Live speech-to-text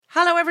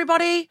Hello,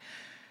 everybody.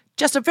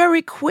 Just a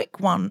very quick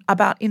one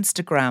about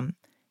Instagram.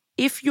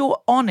 If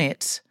you're on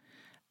it,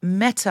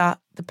 Meta,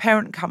 the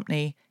parent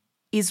company,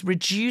 is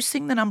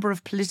reducing the number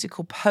of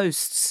political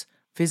posts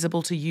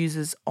visible to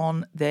users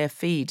on their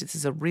feed. This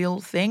is a real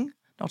thing,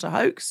 not a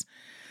hoax.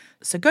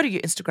 So go to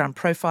your Instagram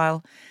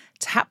profile,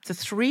 tap the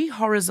 3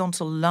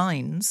 horizontal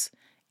lines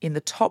in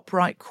the top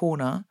right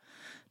corner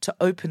to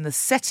open the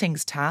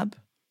Settings tab,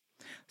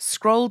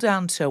 scroll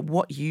down to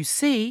What You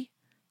See,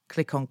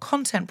 click on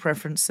Content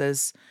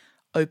Preferences,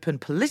 open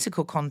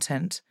Political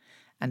Content,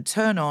 and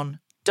turn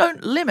on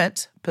Don't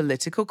Limit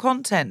Political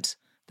Content.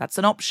 That's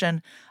an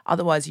option.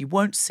 Otherwise, you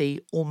won't see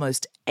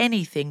almost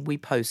anything we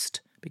post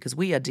because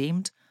we are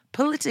deemed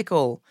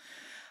political.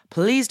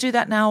 Please do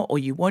that now, or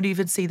you won't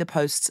even see the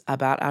posts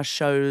about our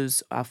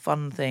shows, our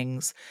fun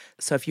things.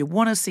 So if you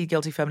want to see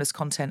Guilty Feminist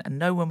content and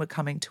know when we're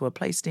coming to a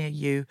place near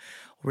you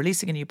or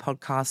releasing a new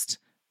podcast,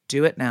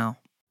 do it now.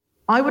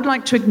 I would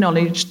like to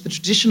acknowledge the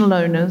traditional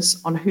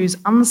owners on whose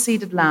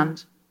unceded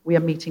land we are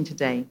meeting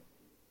today,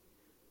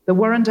 the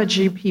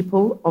Wurundjeri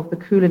people of the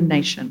Kulin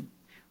Nation.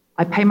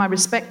 I pay my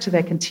respect to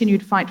their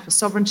continued fight for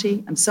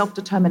sovereignty and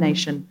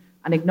self-determination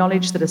and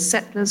acknowledge that as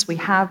settlers we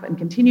have and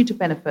continue to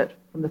benefit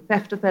from the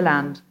theft of their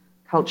land,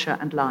 culture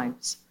and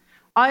lives.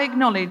 I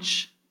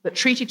acknowledge that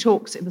treaty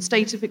talks in the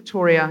state of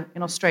Victoria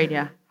in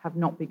Australia have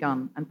not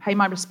begun and pay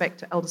my respect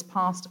to elders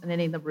past and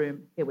any in the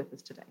room here with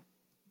us today.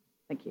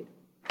 Thank you.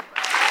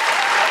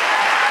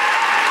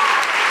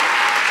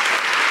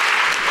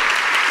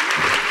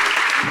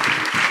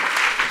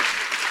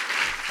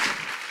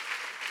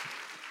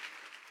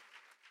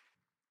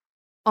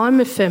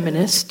 I'm a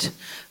feminist,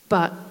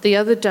 but the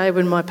other day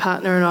when my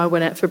partner and I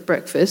went out for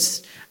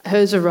breakfast,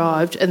 hers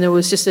arrived and there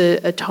was just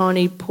a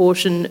tiny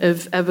portion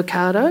of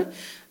avocado.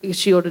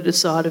 She ordered a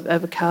side of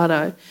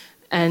avocado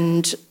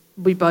and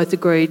we both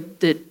agreed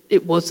that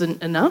it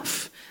wasn't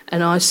enough.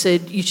 And I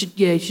said, you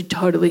should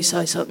totally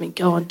say something.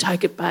 Go on,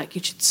 take it back.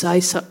 You should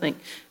say something.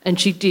 And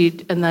she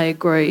did, and they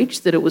agreed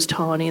that it was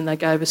tiny and they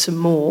gave her some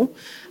more.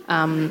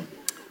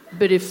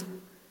 But if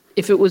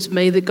it was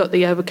me that got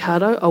the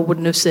avocado, I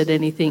wouldn't have said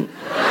anything.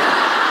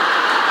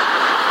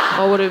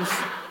 I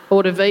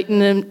would have eaten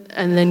them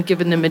and then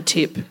given them a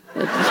tip.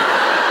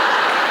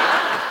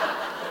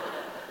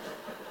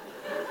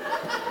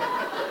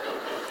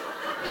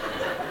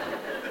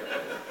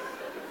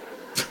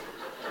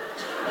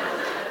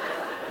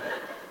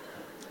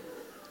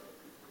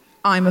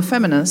 I'm a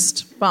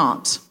feminist,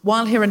 but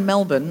while here in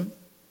Melbourne,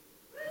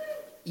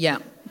 I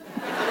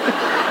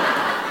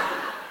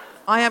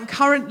am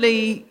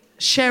currently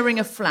sharing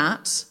a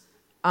flat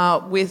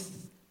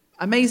with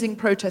amazing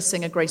protest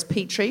singer Grace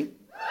Petrie,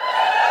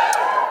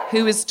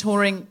 who is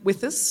touring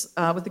with us,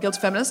 with the Guilty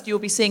Feminist. You'll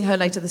be seeing her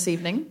later this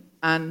evening.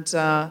 And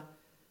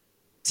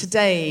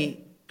today,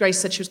 Grace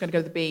said she was going to go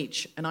to the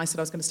beach, and I said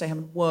I was going to stay home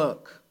and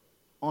work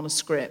on a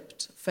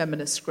script,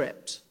 feminist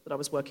script that I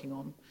was working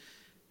on.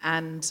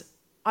 And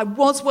I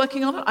was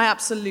working on it. I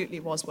absolutely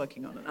was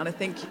working on it. And I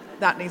think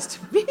that needs to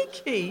be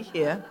key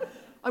here.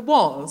 I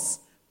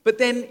was. But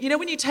then, you know,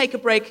 when you take a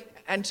break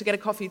and to get a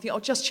coffee, you think, I'll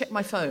just check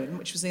my phone,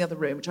 which was in the other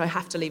room, which I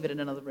have to leave it in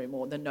another room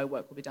or then no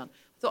work will be done.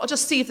 I thought, I'll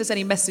just see if there's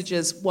any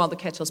messages while the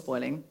kettle's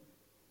boiling.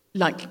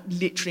 Like,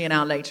 literally an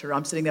hour later,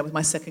 I'm sitting there with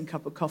my second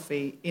cup of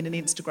coffee in an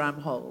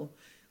Instagram hole.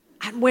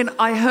 And when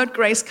I heard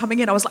Grace coming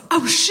in, I was like,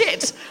 oh,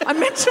 shit, I'm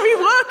meant to be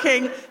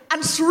working,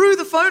 and threw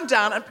the phone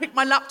down and picked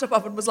my laptop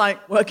up and was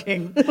like,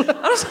 working. I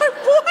was like,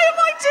 why am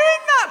I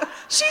doing that?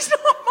 She's not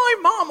my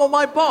mum or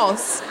my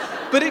boss.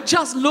 But it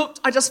just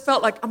looked, I just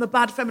felt like I'm a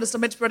bad feminist,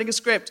 I'm meant to be writing a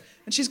script,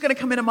 and she's going to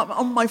come in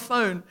on my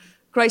phone.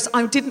 Grace,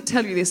 I didn't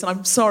tell you this, and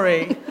I'm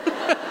sorry.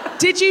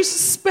 Did you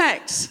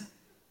suspect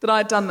that I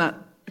had done that?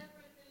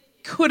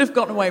 Could have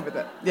gotten away with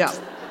it, yeah.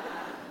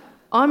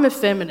 I'm a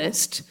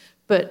feminist,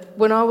 but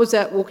when I was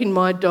out walking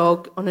my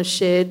dog on a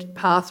shared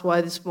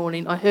pathway this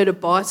morning, I heard a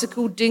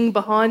bicycle ding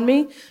behind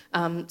me.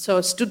 So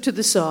I stood to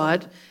the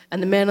side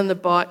and the man on the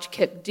bike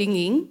kept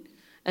dinging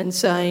and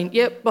saying,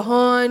 yep,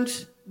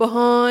 behind.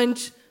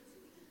 And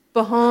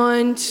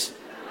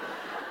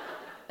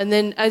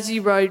then as he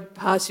rode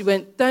past, he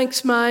went,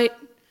 thanks, mate.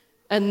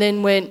 And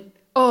then went,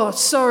 oh,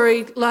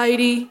 sorry,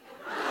 lady.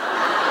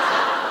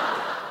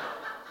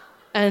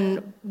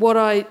 And what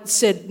I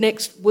said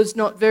next was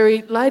not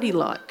very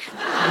ladylike.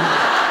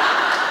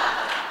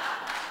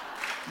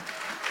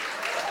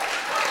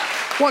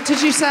 What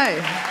did you say?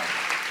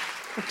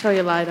 I'll tell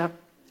you later.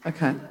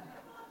 Okay.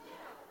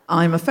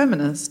 I'm a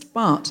feminist,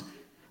 but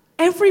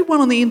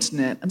everyone on the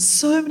internet and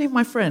so many of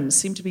my friends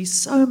seem to be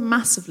so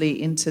massively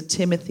into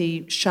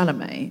Timothée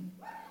Chalamet.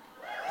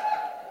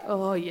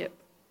 Oh, yep.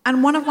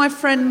 And one of my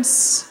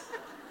friends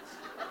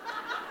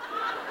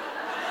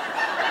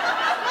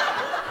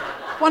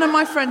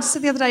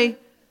said the other day,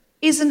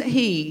 isn't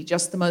he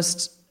just the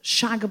most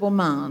shaggable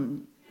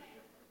man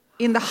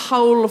in the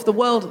whole of the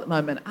world at the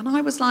moment? And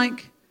I was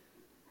like,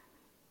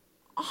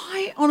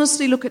 I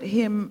honestly look at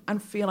him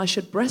and feel I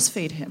should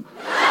breastfeed him.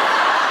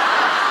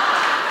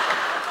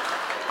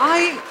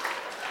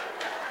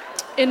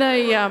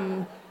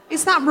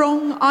 Is that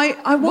wrong?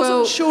 I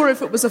wasn't sure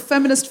if it was a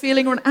feminist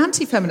feeling or an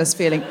anti-feminist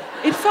feeling.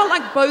 It felt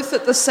like both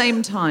at the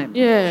same time.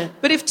 Yeah.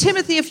 But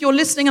if you're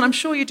listening, and I'm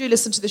sure you do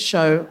listen to this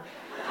show,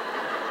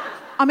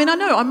 I mean, I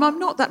know, I'm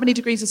not that many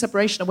degrees of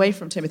separation away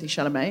from Timothée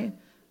Chalamet.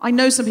 I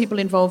know some people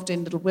involved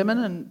in Little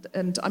Women,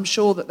 and I'm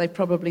sure that they've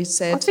probably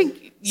said... I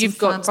think you've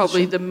got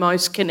probably the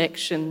most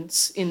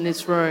connections in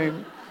this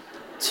room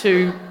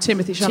to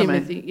Timothée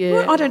Chalamet.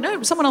 Well, I don't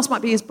know. Someone else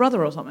might be his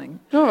brother or something.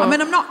 Oh. I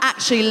mean, I'm not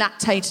actually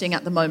lactating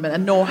at the moment,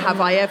 and nor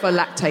have I ever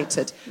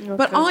lactated. Okay.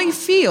 But I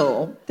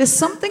feel there's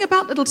something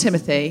about little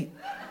Timothy.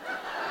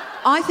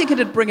 I think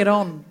it'd bring it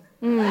on.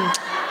 Mm.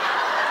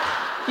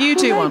 You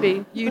do maybe.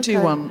 One. You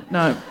do one.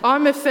 No.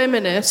 I'm a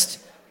feminist,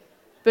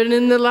 but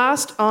in the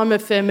last I'm a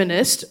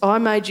feminist, I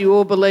made you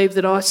all believe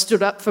that I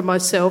stood up for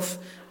myself,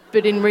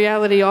 but in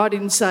reality I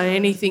didn't say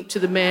anything to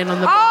the man on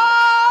the bike.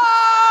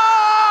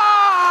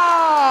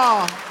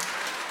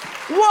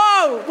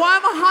 Whoa! Why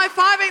am I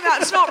high-fiving that?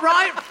 It's not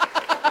right.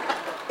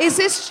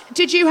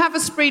 Did you have a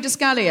spree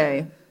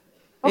d'escalier?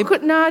 I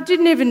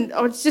didn't even...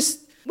 I was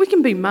just... We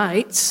can be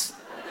mates.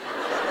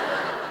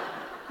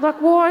 Like,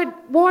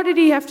 why did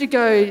he have to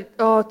go,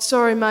 oh,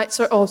 sorry, mate,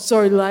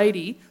 sorry,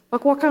 lady?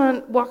 Like, why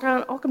can't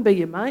I can be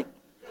your mate?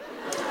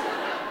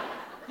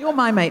 You're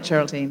my mate,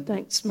 Geraldine.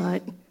 Thanks,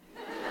 mate.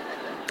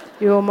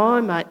 You're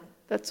my mate.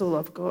 That's all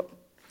I've got.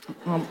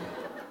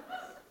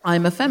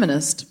 I'm a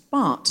feminist,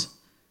 but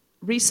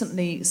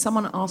recently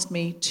someone asked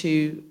me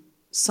to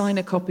sign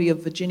a copy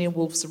of Virginia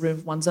Woolf's A Room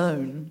of One's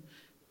Own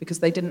because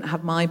they didn't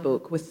have my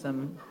book with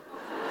them.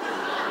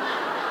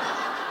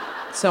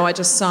 So I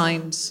just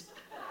signed...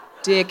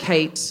 Dear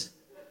Kate,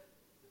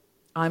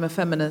 I'm a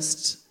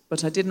feminist,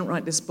 but I didn't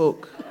write this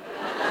book,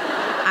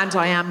 and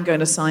I am going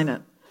to sign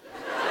it.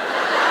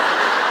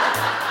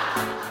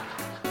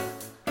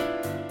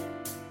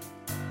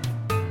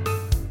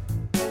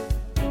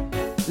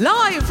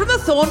 Live from the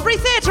Thornbury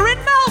Theatre in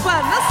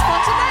Melbourne, the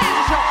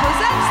Spontaneity Shop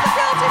presents The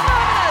Guilty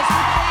Feminist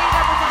with me,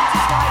 Deborah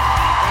Francis Wright,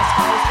 guest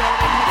host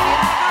Geraldine, Hickey,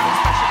 and our very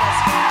special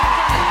guest,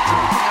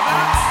 talking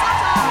about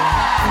satire.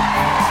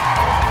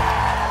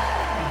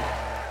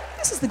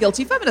 This is The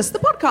Guilty Feminist, the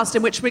podcast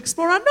in which we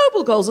explore our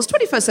noble goals as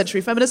 21st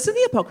century feminists and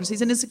the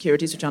hypocrisies and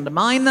insecurities which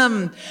undermine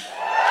them.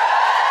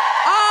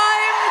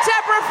 I'm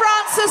Deborah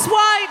Francis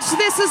White.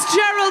 This is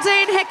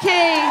Geraldine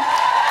Hickey.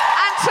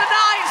 And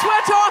tonight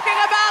we're talking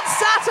about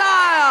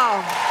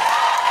satire.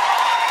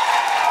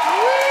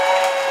 Woo!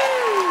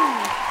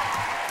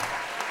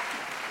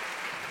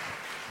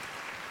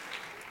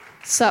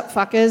 Sup,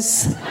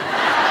 fuckers.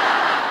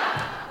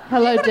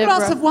 Hello, Deborah. You got a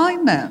glass of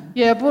wine there?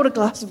 Yeah, I bought a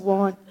glass of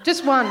wine.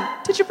 Just one.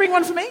 Did you bring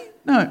one for me?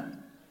 No.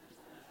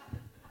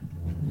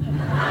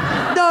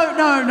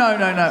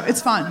 No.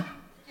 It's fine.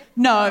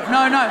 No.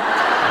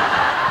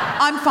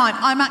 I'm fine.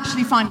 I'm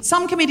actually fine.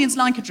 Some comedians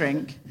like a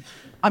drink.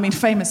 I mean,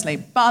 famously.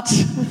 But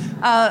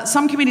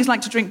some comedians like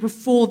to drink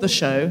before the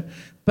show.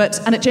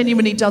 And it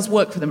genuinely does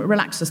work for them. It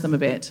relaxes them a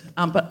bit.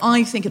 But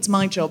I think it's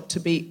my job to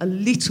be a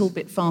little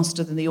bit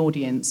faster than the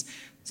audience.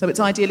 So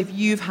it's ideal if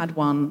you've had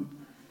one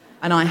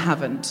and I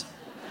haven't.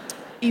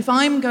 If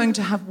I'm going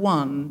to have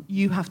one,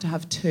 you have to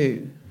have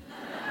two.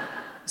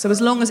 So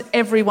as long as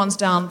everyone's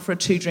down for a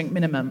 2-drink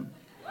minimum.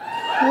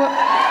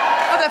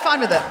 Oh, they're fine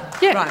with it?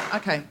 Yeah. Right,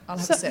 okay, I'll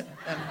have a sip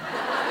then.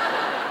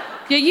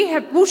 Yeah,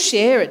 we'll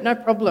share it, no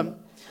problem.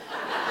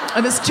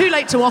 And it's too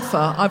late to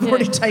offer, I've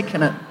already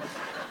taken it.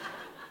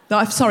 No,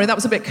 I'm sorry, that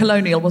was a bit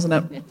colonial, wasn't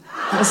it? Yeah.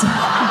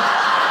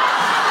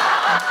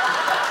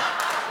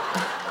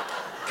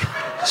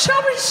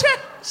 Shall we share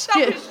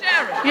it?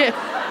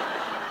 Yeah.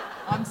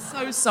 I'm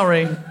so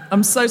sorry.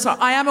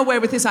 I am aware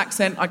with this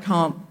accent, I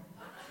can't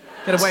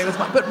get away with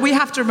But we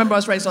have to remember I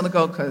was raised on the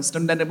Gold Coast,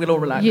 and then we'll all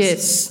relax.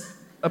 Yes.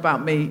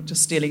 About me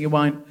just stealing your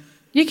wine.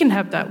 You can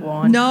have that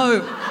wine.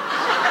 No.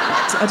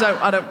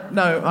 I don't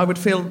know. I would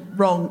feel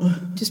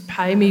wrong. Just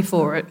pay me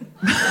for it.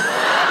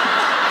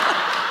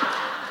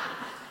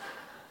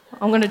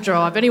 I'm going to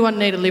drive. Anyone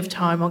need a lift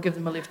home, I'll give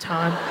them a lift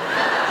home.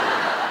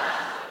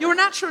 You're a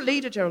natural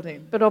leader,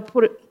 Geraldine. But I'll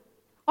put it...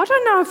 I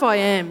don't know if I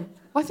am.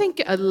 I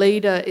think a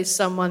leader is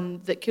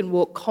someone that can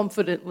walk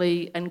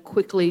confidently and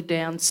quickly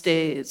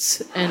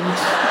downstairs, and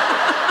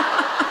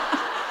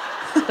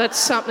that's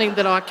something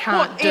that I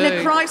can't do. In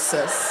a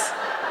crisis?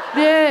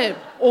 Yeah.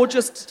 Or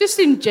just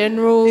in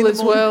general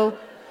as well.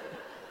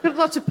 Got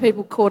lots of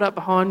people caught up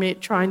behind me at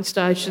train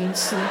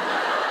stations.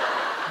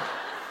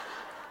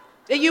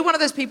 Are you one of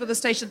those people at the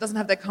station that doesn't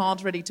have their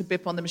card ready to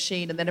bip on the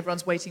machine and then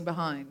everyone's waiting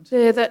behind?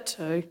 Yeah, that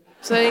too.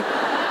 See?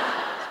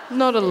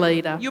 Not a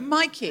leader. Your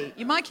Mikey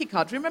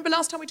card. Do you remember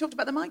last time we talked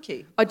about the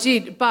Mikey? I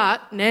did,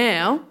 but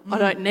now I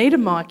don't need a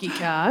Mikey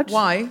card.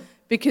 Why?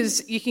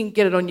 Because you can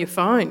get it on your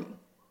phone.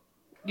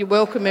 You're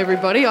welcome,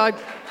 everybody. I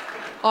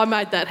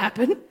made that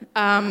happen.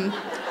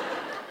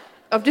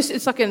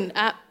 It's like an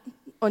app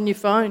on your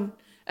phone,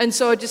 and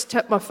so I just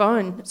tap my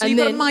phone. So you've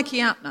got a Mikey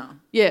app now?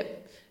 Yeah.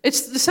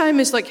 It's the same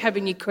as like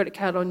having your credit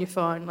card on your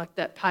phone, like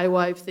that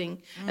PayWave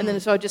thing. And then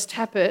so I just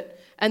tap it,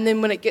 and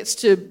then when it gets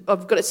to,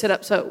 I've got it set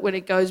up so when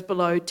it goes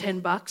below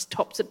 $10,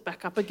 tops it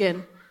back up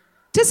again.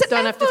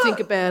 don't have to think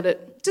about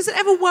it. Does it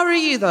ever worry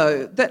you,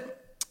 though,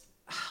 that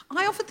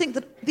I often think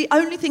that the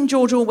only thing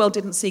George Orwell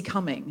didn't see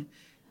coming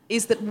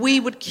is that we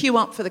would queue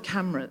up for the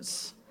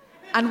cameras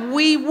and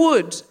we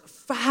would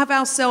have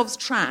ourselves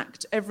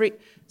tracked every...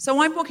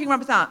 So I'm walking around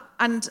with that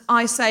and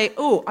I say,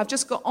 oh, I've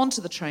just got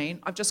onto the train,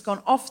 I've just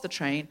gone off the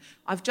train,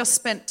 I've just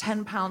spent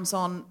 £10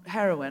 on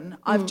heroin,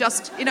 I've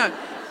just,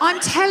 I'm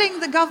telling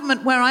the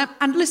government where I am.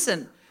 And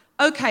listen,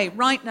 OK,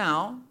 right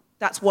now,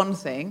 that's one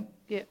thing.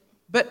 Yeah.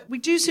 But we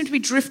do seem to be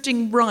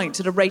drifting right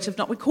at a rate of...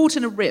 We're caught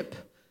in a rip,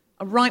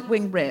 a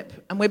right-wing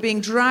rip, and we're being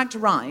dragged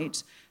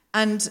right.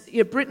 And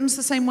Britain's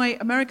the same way,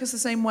 America's the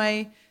same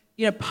way,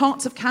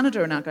 parts of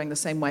Canada are now going the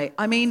same way.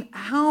 I mean,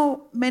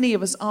 how many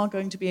of us are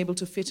going to be able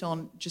to fit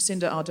on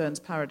Jacinda Ardern's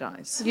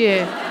paradise?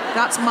 Yeah.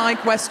 That's my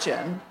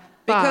question.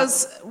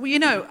 Because,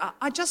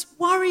 I just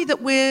worry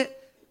that we're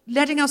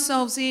letting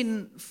ourselves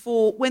in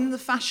for when the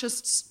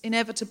fascists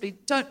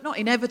not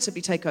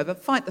inevitably take over,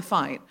 fight the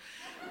fight,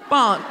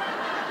 but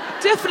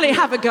definitely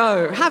have a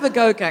go. Have a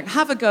go, gang.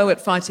 Have a go at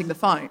fighting the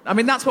fight. I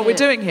mean, that's what we're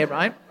doing here,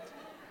 right?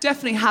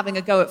 Definitely having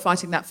a go at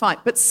fighting that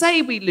fight. But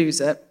say we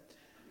lose it.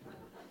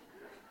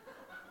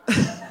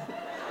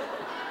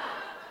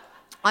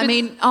 I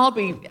mean, I'll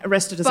be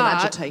arrested as an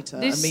agitator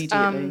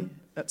immediately.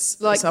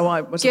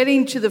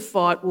 Getting to the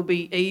fight will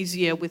be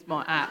easier with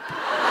my app.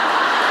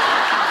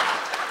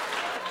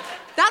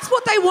 That's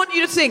what they want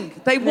you to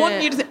think. They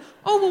want you to think,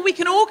 oh, well, we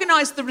can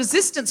organise the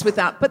resistance with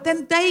that, but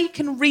then they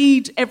can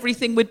read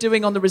everything we're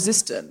doing on the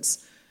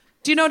resistance.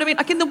 Do you know what I mean?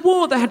 Like in the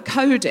war, they had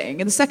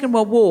coding. In the Second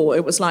World War,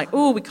 it was like,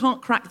 oh, we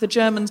can't crack the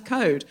Germans'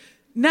 code.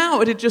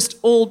 Now it'd just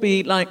all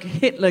be like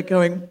Hitler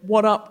going,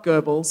 what up,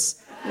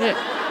 Goebbels?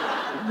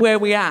 Yeah. Where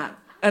we at?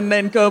 And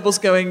then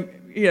Goebbels going,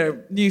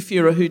 new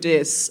Führer, who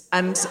dis?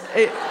 And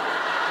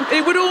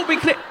it would all be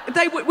clear.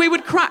 We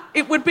would crack.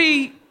 It would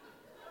be...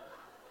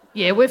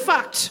 Yeah, we're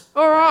fucked.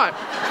 All right.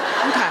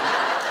 Okay.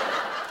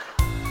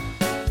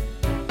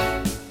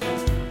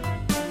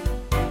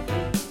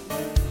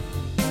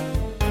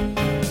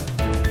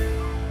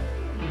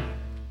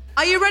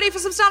 Are you ready for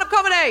some stand-up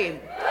comedy?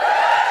 Then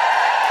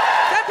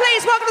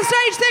please welcome to the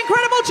stage the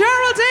incredible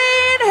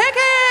Geraldine Hickey!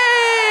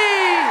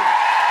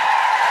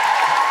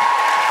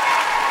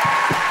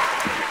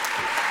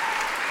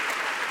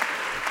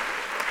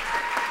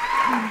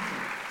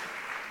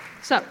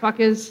 What's up,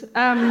 fuckers?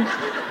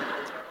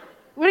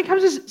 When it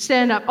comes to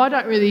stand-up, I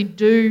don't really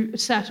do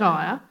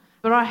satire,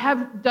 but I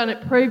have done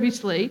it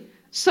previously.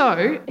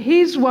 So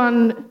here's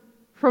one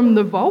from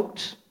the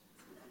vault,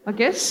 I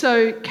guess.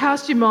 So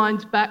cast your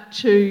minds back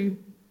to,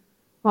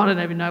 I don't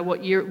even know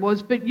what year it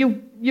was, but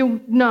you'll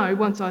know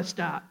once I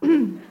start.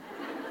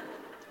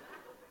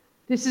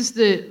 This is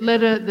the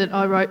letter that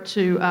I wrote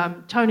to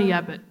Tony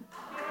Abbott.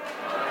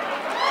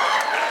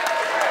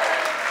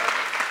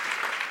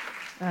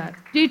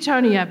 Dear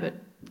Tony Abbott,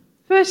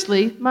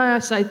 firstly, may I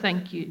say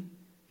thank you.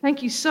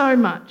 Thank you so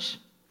much.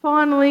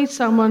 Finally,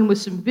 someone with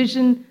some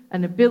vision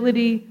and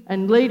ability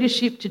and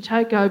leadership to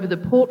take over the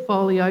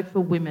portfolio for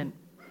women.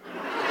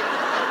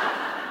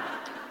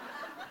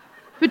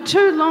 For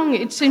too long,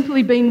 it's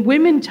simply been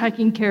women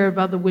taking care of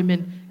other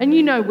women. And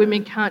you know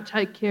women can't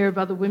take care of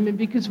other women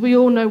because we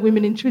all know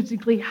women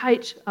intrinsically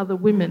hate other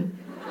women.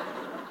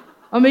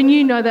 I mean,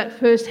 you know that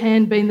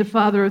firsthand being the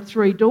father of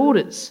 3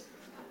 daughters.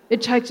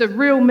 It takes a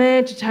real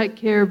man to take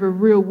care of a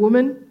real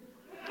woman.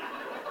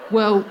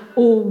 Well,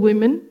 all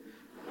women.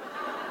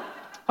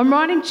 I'm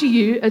writing to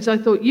you as I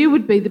thought you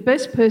would be the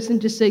best person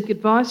to seek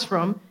advice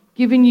from,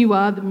 given you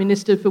are the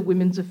Minister for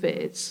Women's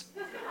Affairs.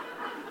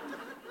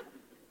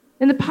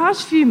 In the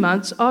past few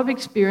months, I've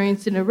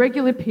experienced an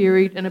irregular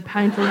period and a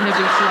painful heavy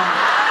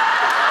flow.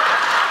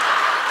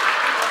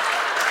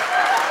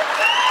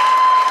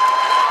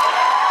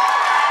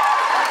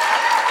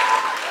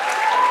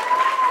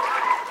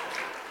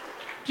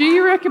 Do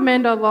you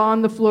recommend I lie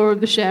on the floor of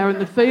the shower in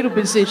the fetal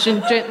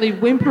position, gently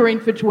whimpering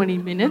for 20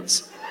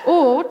 minutes,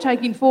 or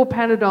taking 4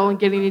 Panadol and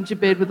getting into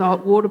bed with a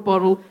hot water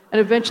bottle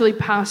and eventually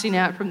passing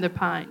out from the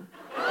pain?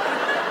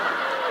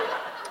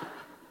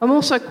 I'm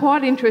also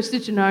quite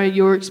interested to know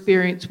your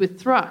experience with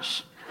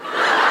thrush.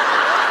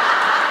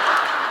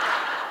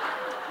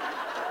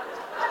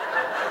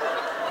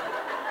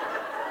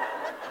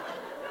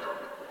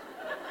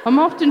 I'm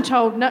often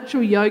told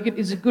natural yogurt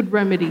is a good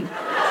remedy.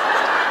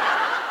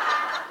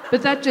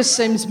 But that just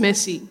seems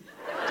messy.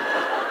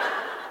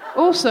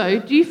 Also,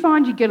 do you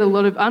find you get a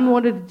lot of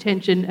unwanted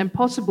attention and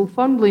possible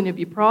fondling of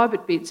your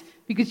private bits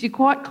because you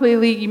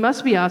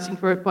must be asking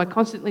for it by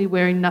constantly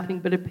wearing nothing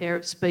but a pair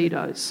of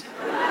Speedos?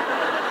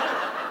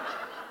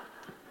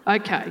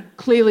 Okay,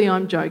 clearly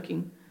I'm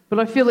joking, but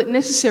I feel it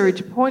necessary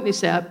to point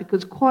this out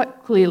because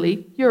quite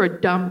clearly you're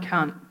a dumb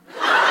cunt.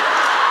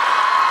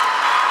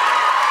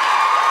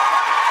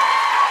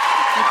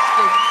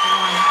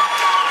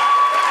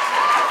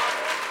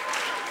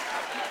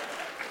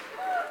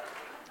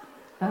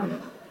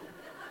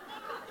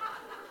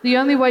 The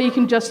only way you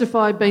can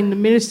justify being the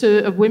Minister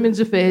of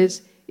Women's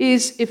Affairs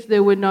is if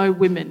there were no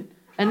women.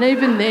 And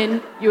even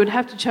then, you would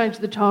have to change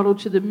the title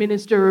to the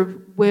Minister of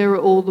Where Are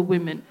All the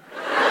Women?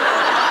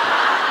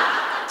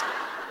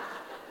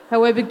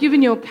 However,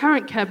 given your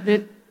current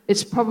cabinet,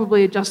 it's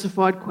probably a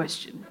justified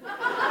question.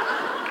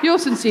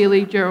 Yours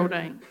sincerely,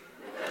 Geraldine.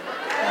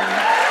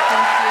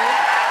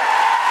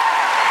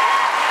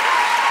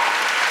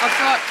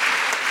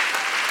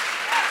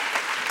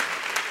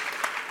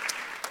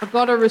 I've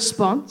got a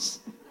response.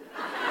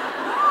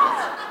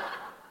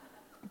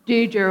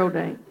 Dear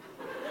Geraldine,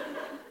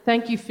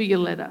 thank you for your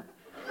letter.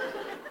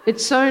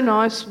 It's so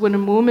nice when a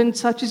woman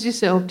such as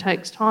yourself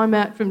takes time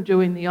out from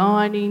doing the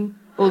ironing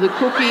or the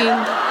cooking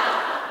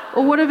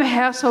or whatever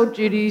household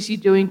duties you're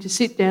doing to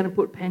sit down and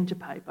put pen to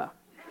paper.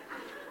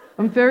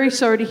 I'm very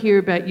sorry to hear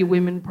about your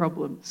women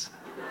problems.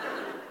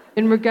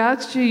 In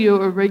regards to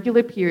your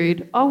irregular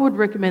period, I would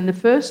recommend the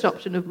first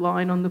option of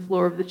lying on the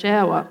floor of the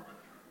shower.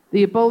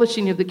 The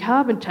abolishing of the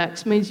carbon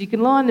tax means you can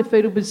lie in the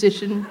fetal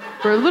position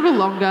for a little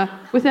longer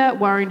without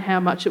worrying how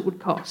much it would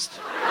cost.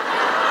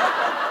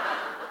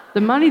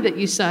 The money that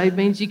you save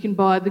means you can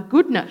buy the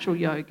good natural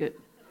yogurt.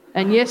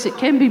 And yes, it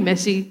can be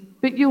messy,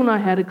 but you'll know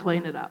how to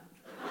clean it up.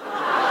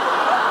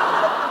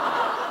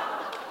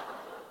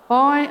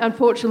 I,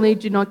 unfortunately,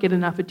 do not get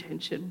enough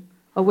attention.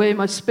 I wear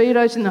my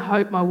Speedos in the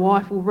hope my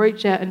wife will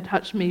reach out and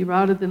touch me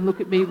rather than look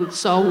at me with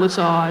soulless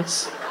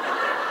eyes.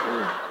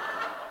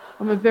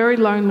 I'm a very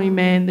lonely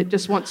man that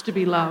just wants to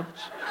be loved.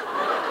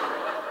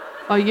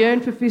 I yearn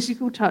for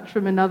physical touch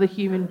from another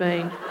human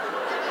being,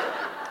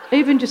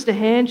 even just a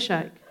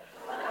handshake.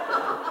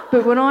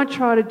 But when I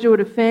try to do it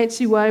a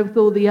fancy way with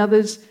all the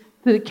others,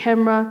 to the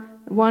camera,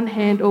 one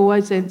hand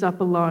always ends up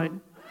alone.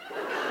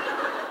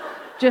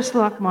 Just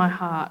like my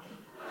heart.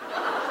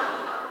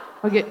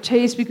 I get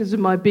teased because of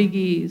my big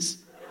ears.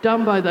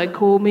 Dumbo, they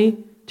call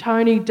me.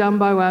 Tony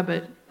Dumbo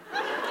Abbott.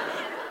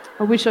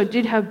 I wish I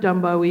did have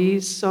Dumbo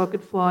ears so I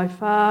could fly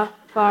far,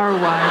 far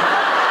away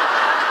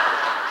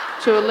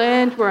to a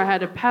land where I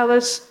had a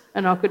palace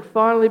and I could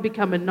finally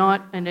become a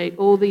knight and eat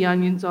all the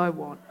onions I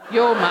want.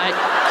 Your mate,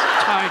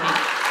 Tony.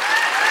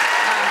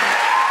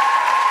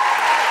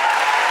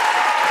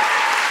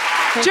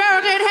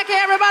 Geraldine, Hickey,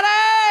 everybody!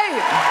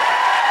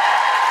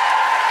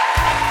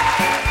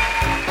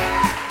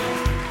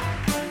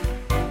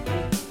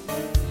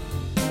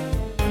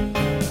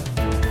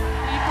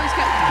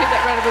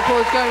 Round of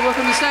applause going.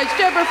 Welcome to the stage,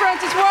 Deborah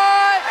Francis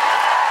Wright.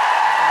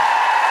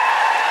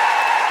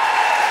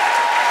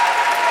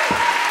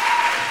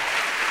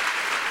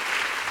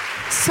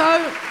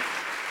 So,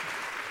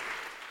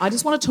 I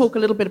just want to talk a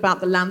little bit about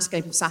the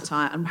landscape of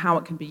satire and how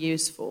it can be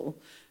useful.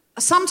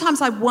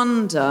 Sometimes I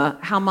wonder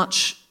how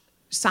much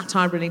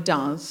satire really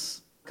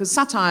does, because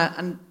satire,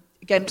 and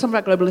again, some of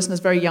our global listeners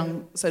are very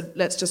young, so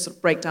let's just sort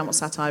of break down what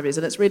satire is,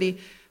 and it's really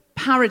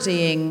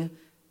parodying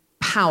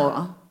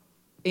power,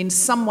 in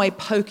some way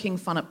poking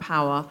fun at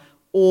power,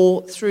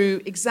 or through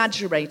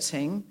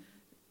exaggerating,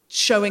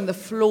 showing the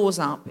flaws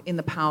up in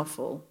the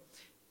powerful,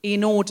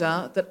 in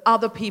order that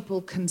other people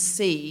can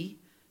see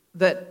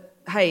that,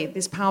 hey,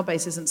 this power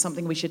base isn't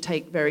something we should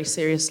take very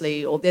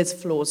seriously, or there's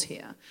flaws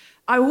here.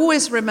 I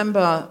always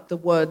remember the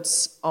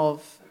words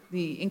of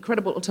the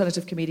incredible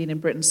alternative comedian in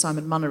Britain,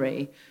 Simon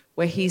Munnery,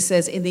 where he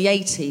says in the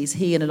 80s,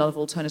 he and a lot of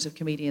alternative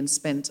comedians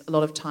spent a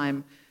lot of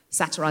time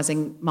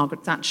satirising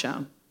Margaret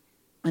Thatcher.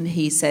 And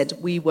he said,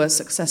 we were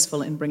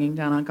successful in bringing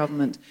down our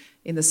government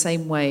in the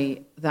same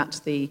way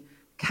that the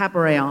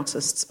cabaret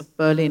artists of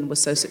Berlin were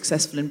so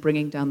successful in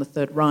bringing down the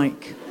Third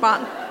Reich.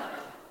 But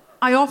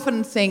I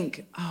often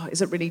think,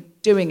 is it really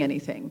doing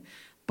anything?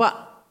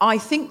 But I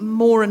think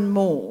more and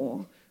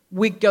more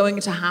we're going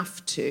to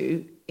have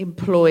to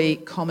employ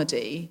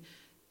comedy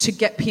to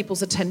get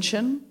people's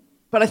attention.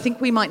 But I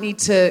think we might need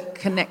to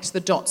connect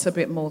the dots a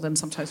bit more than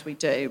sometimes we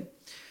do.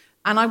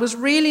 And I was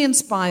really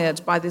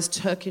inspired by this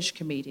Turkish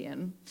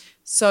comedian.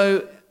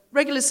 So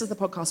regulars of the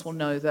podcast will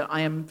know that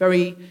I am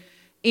very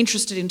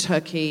interested in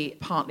Turkey,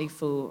 partly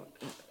for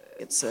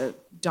it's a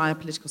dire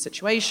political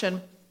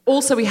situation.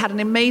 Also, we had an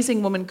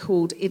amazing woman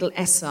called Idil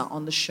Esa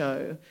on the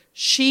show.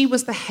 She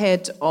was the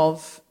head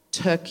of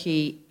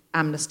Turkey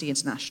Amnesty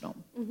International.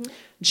 Mm-hmm.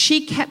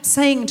 She kept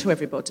saying to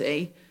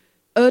everybody,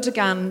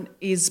 Erdogan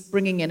is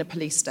bringing in a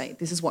police state.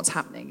 This is what's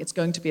happening. It's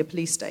going to be a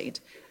police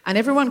state. And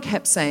everyone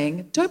kept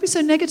saying, don't be so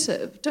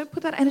negative. Don't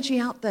put that energy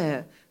out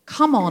there.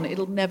 Come on,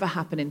 it'll never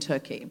happen in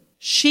Turkey.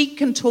 She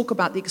can talk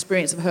about the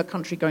experience of her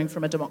country going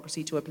from a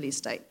democracy to a police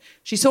state.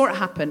 She saw it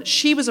happen.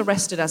 She was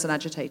arrested as an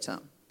agitator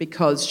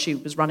because she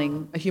was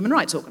running a human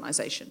rights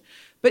organisation.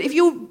 But if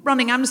you're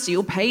running Amnesty,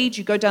 you're paid,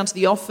 you go down to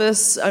the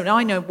office.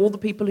 I know all the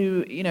people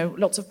who,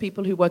 lots of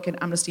people who work in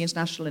Amnesty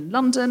International in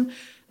London.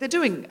 They're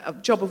doing a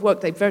job of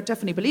work they very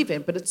definitely believe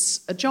in, but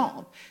it's a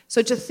job.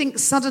 So to think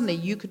suddenly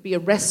you could be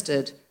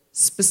arrested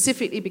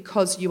specifically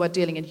because you are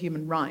dealing in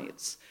human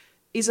rights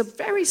is a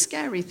very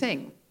scary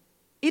thing.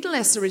 Idil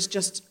Esa is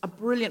just a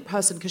brilliant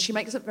person because she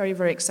makes it very,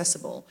 very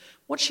accessible.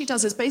 What she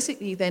does is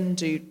basically then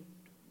do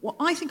what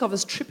I think of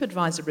as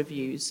TripAdvisor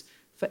reviews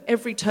for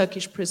every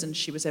Turkish prison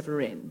she was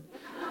ever in.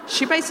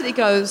 She basically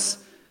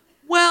goes,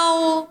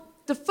 well,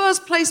 The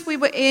first place we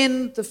were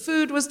in, the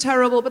food was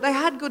terrible, but they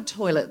had good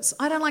toilets.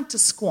 I don't like to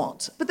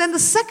squat. But then the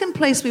second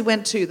place we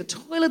went to, the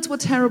toilets were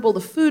terrible,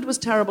 the food was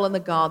terrible, and the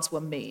guards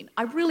were mean.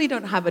 I really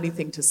don't have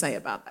anything to say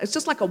about that. It's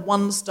just like a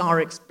one-star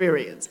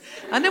experience.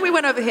 And then we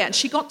went over here, and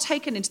she got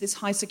taken into this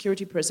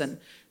high-security prison.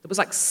 There was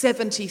like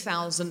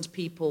 70,000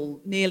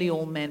 people, nearly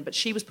all men, but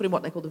she was put in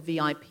what they call the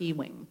VIP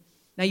wing.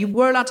 Now, you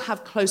were allowed to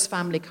have close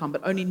family come,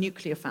 but only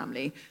nuclear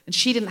family, and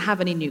she didn't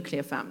have any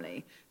nuclear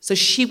family. So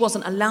she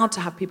wasn't allowed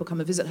to have people come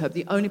and visit her.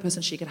 The only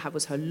person she could have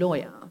was her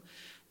lawyer.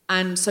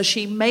 And so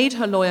she made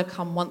her lawyer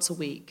come once a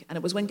week, and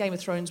it was when Game of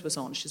Thrones was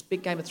on. She's a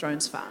big Game of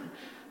Thrones fan.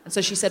 And so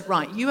she said,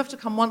 right, you have to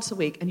come once a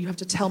week, and you have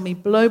to tell me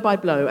blow by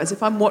blow, as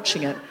if I'm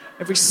watching it,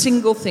 every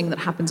single thing that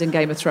happens in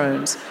Game of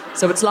Thrones.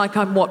 So it's like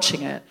I'm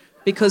watching it.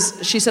 Because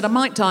she said, I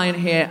might die in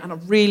here, and I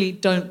really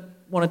don't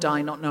want to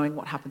die not knowing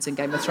what happens in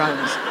Game of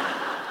Thrones.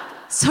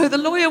 So the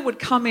lawyer would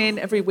come in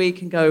every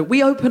week and go,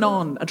 we open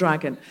on a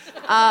dragon.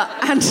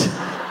 And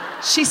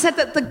she said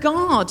that the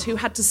guard who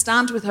had to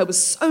stand with her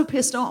was so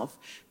pissed off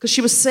because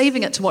she was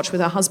saving it to watch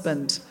with her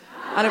husband.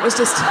 And it was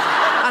just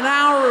an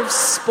hour of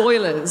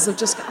spoilers of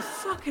just, oh,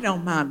 fucking hell,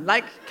 man.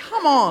 Like,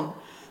 come on.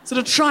 Sort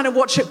of trying to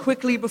watch it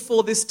quickly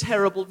before this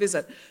terrible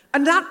visit.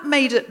 And that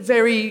made it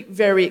very,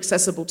 very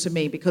accessible to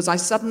me because I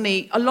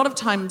suddenly, a lot of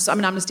times, I'm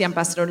an Amnesty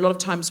ambassador, and a lot of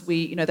times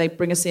they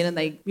bring us in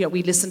and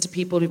we listen to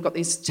people who've got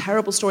these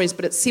terrible stories,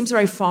 but it seems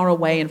very far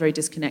away and very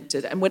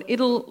disconnected. And when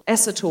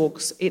Essa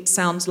talks, it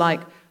sounds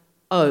like,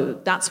 oh,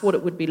 that's what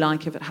it would be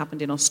like if it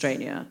happened in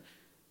Australia.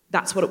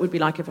 That's what it would be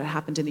like if it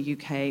happened in the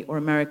UK or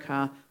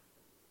America.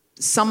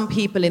 Some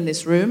people in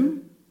this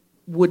room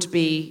would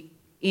be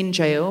in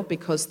jail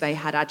because they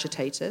had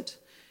agitated,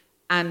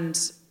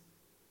 and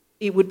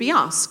it would be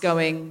us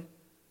going,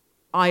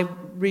 I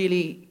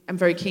really am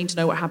very keen to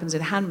know what happens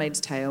in Handmaid's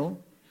Tale.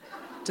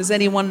 Does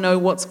anyone know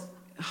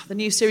the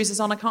new series is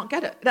on, I can't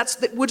get it. That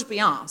would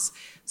be us.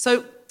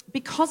 So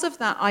because of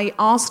that, I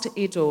asked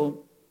Idul,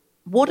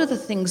 what are the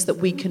things that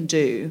we can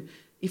do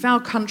if our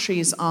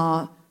countries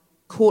are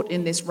caught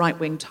in this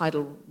right-wing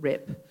tidal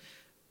rip?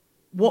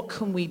 What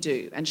can we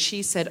do? And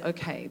she said,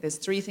 okay, there's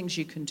 3 things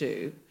you can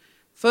do.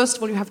 First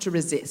of all, you have to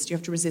resist. You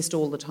have to resist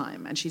all the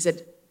time. And she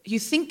said, you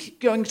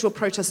think going to a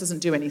protest doesn't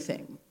do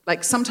anything.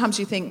 Like, sometimes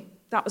you think,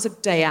 that was a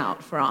day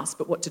out for us,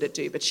 but what did it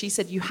do? But she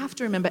said, you have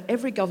to remember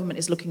every government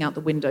is looking out the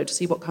window to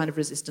see what kind of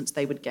resistance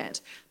they would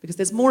get, because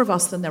there's more of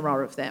us than there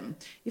are of them.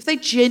 If they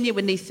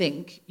genuinely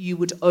think you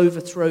would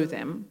overthrow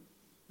them,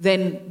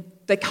 then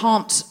they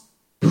can't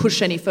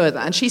push any further.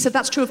 And she said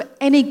that's true of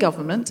any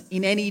government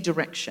in any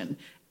direction.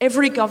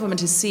 Every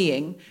government is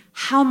seeing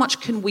how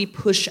much can we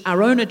push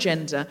our own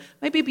agenda,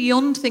 maybe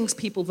beyond things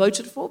people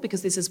voted for,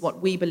 because this is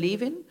what we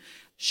believe in.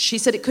 She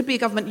said it could be a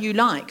government you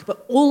like,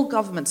 but all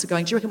governments are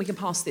going, do you reckon we can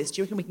pass this? Do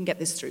you reckon we can get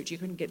this through? Do you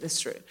reckon we can get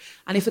this through?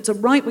 And if it's a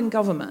right-wing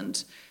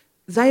government,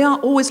 they are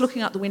always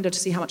looking out the window to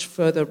see how much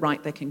further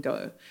right they can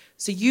go.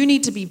 So you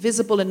need to be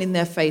visible and in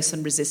their face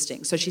and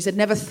resisting. So she said,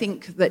 never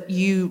think that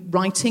you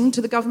writing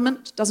to the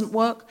government doesn't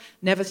work.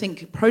 Never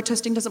think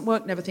protesting doesn't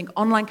work. Never think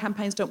online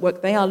campaigns don't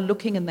work. They are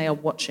looking and they are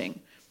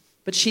watching.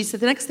 But she said,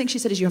 the next thing she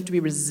said is you have to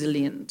be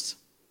resilient.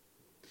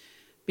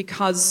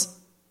 Because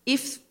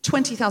if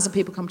 20,000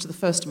 people come to the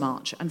first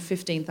march and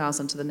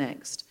 15,000 to the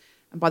next,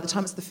 and by the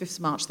time it's the fifth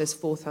march, there's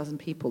 4,000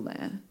 people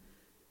there,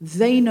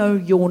 they know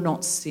you're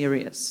not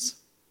serious.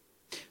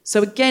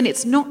 So again,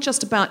 it's not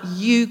just about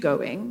you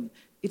going,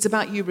 it's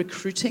about you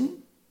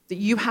recruiting, that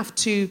you have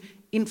to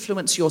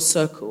influence your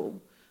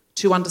circle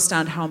to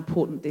understand how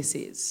important this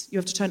is. You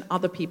have to turn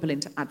other people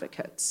into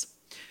advocates.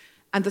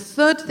 And the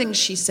third thing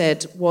she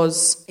said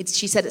was, it's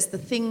the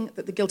thing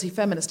that the Guilty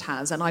Feminist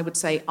has, and I would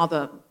say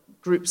other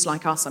groups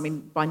like us, I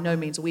mean, by no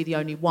means are we the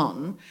only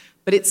one,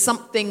 but it's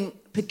something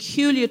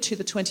peculiar to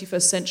the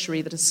 21st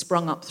century that has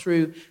sprung up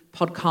through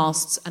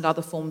podcasts and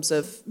other forms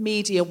of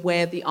media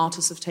where the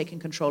artists have taken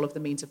control of the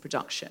means of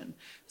production.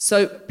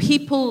 So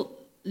people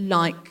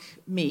like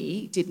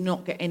me did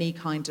not get any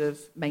kind of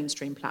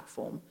mainstream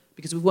platform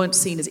because we weren't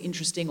seen as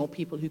interesting or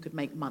people who could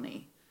make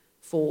money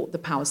for the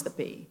powers that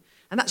be.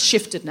 And that's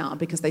shifted now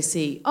because they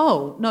see,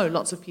 oh, no,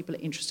 lots of people are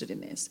interested in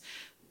this.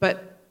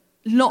 But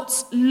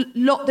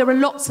there are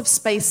lots of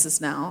spaces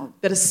now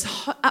that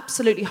are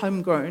absolutely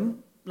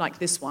homegrown, like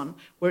this one,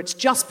 where it's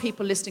just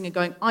people listening and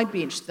going, I'd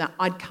be interested in that,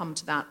 I'd come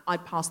to that,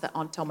 I'd pass that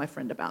on, tell my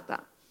friend about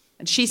that.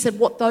 And she said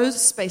what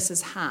those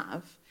spaces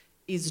have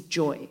is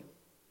joy.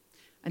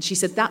 And she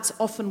said that's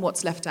often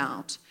what's left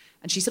out.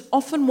 And she said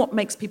often what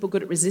makes people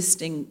good at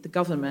resisting the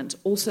government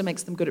also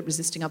makes them good at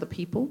resisting other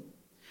people.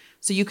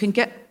 So you can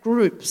get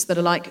groups that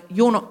are like,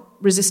 you're not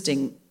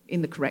resisting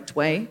in the correct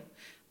way,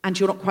 and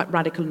you're not quite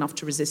radical enough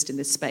to resist in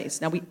this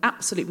space. Now, we were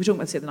talking about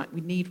this the other night, we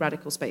need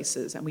radical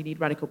spaces, and we need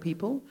radical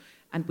people,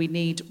 and we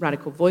need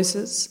radical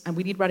voices, and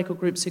we need radical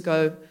groups who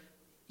go,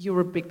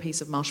 you're a big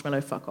piece of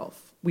marshmallow, fuck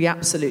off. We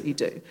absolutely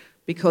do.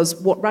 Because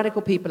what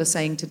radical people are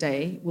saying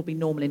today will be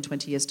normal in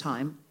 20 years'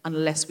 time,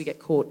 unless we get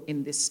caught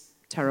in this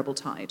terrible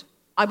tide.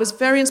 I was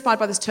very inspired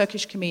by this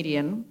Turkish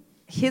comedian.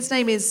 His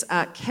name is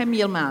Cem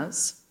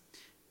Yılmaz,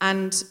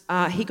 And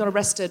he got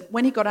arrested.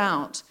 When he got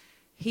out,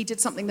 he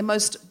did something, the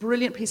most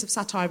brilliant piece of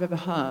satire I've ever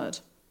heard.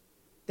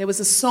 There was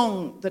a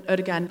song that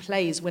Erdogan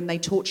plays when they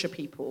torture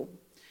people,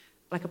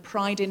 like a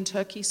Pride in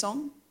Turkey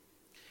song.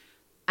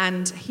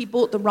 And he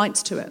bought the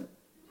rights to it.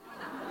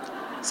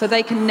 So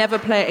they can never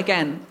play it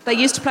again. They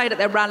used to play it at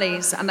their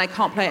rallies and they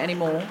can't play it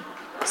anymore.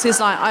 So he's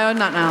like, I own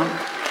that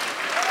now.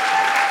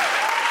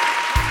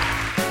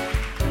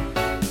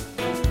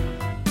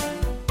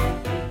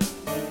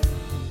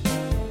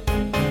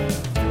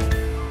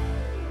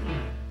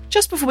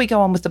 Just before we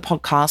go on with the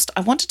podcast,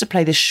 I wanted to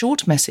play this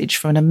short message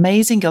from an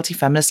amazing Guilty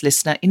Feminist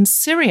listener in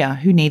Syria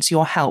who needs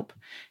your help.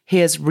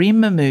 Here's Reem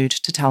Mahmood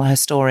to tell her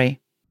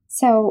story.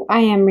 So, I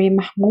am Reem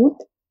Mahmoud,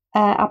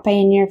 a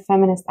pioneer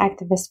feminist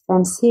activist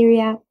from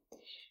Syria.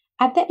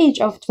 At the age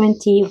of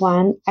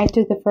 21, I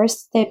took the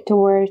first step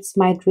towards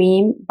my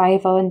dream by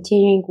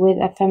volunteering with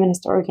a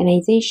feminist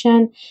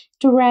organization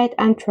to write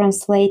and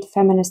translate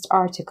feminist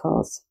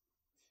articles.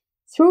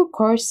 Through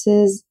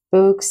courses,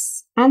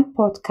 books, and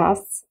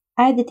podcasts,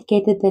 I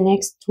dedicated the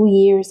next 2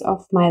 years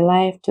of my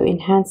life to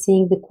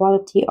enhancing the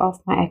quality of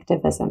my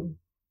activism.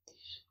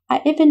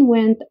 I even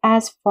went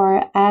as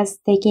far as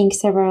taking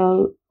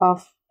several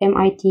of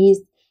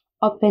MIT's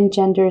Open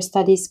Gender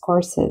Studies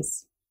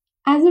courses.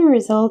 As a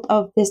result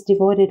of this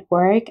devoted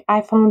work,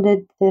 I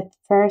founded the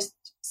first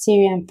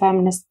Syrian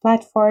feminist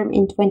platform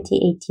in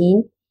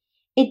 2018.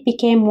 It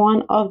became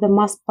one of the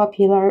most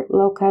popular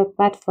local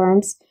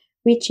platforms,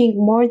 reaching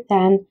more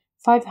than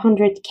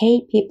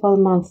 500,000 people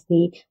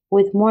monthly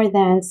with more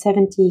than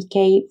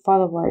 70,000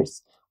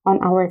 followers on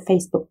our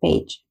Facebook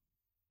page.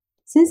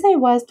 Since I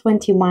was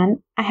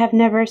 21, I have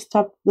never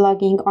stopped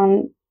blogging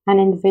on an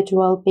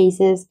individual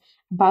basis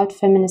about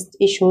feminist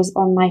issues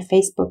on my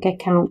Facebook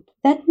account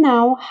that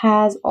now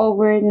has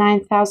over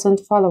 9,000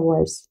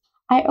 followers.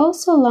 I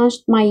also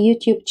launched my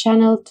YouTube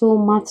channel 2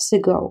 months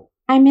ago.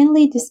 I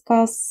mainly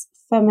discuss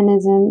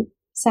feminism,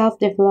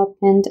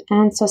 self-development,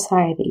 and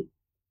society.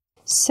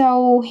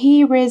 So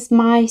here is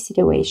my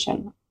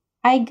situation.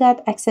 I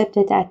got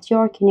accepted at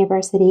York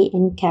University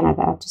in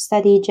Canada to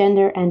study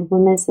gender and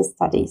women's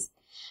studies.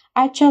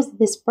 I chose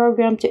this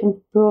program to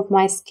improve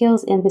my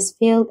skills in this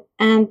field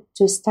and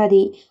to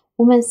study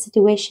women's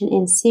situation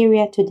in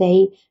Syria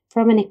today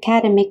from an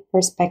academic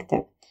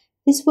perspective.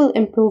 This will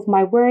improve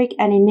my work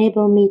and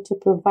enable me to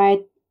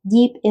provide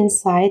deep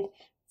insight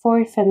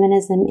for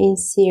feminism in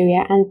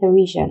Syria and the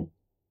region.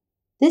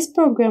 This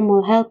program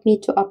will help me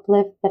to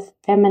uplift the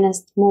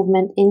feminist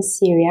movement in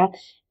Syria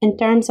in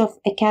terms of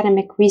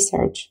academic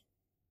research.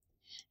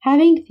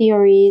 Having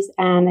theories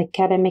and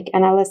academic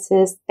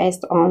analysis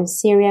based on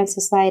Syrian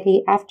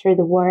society after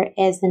the war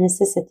is a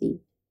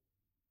necessity.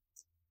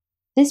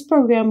 This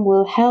program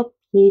will help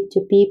me to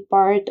be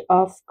part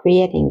of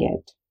creating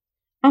it.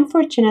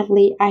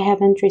 Unfortunately, I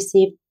haven't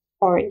received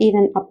or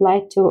even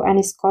applied to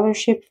any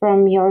scholarship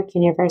from York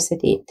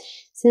University,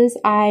 since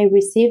I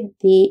received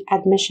the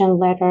admission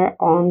letter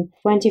on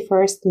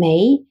 21st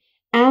May,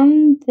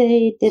 and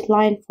the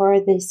deadline for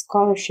the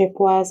scholarship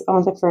was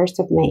on the 1st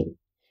of May.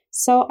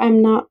 So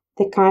I'm not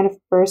the kind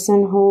of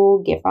person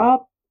who give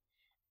up.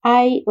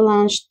 I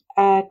launched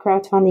a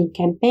crowdfunding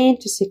campaign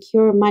to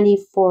secure money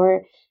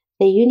for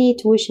the uni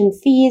tuition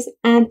fees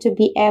and to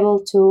be able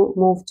to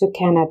move to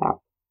Canada.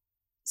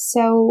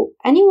 So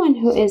anyone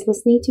who is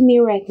listening to me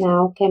right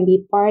now can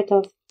be part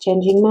of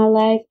changing my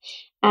life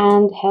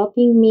and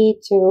helping me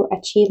to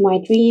achieve my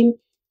dream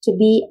to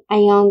be a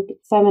young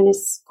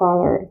feminist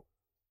scholar.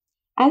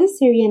 As a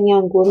Syrian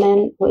young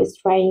woman who is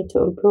trying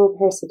to improve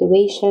her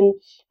situation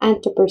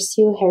and to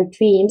pursue her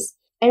dreams,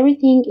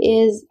 everything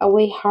is a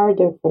way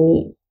harder for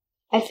me.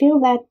 I feel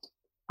that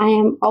I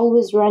am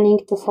always running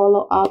to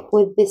follow up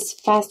with this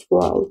fast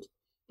world.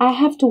 I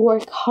have to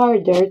work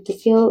harder to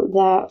fill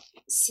the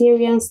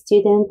Syrian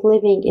student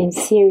living in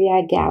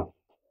Syria gap.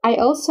 I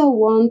also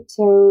want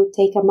to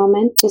take a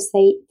moment to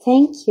say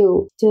thank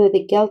you to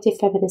the Guilty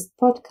Feminist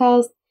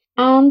podcast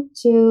and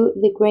to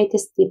the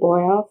greatest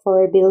Deborah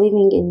for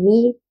believing in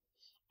me.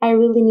 I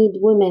really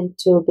need women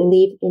to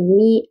believe in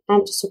me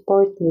and to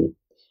support me.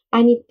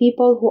 I need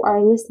people who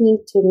are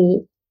listening to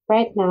me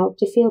right now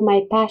to feel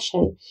my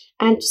passion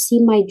and to see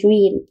my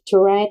dream to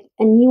write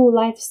a new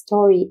life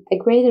story, a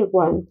greater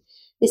one.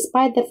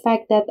 Despite the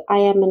fact that I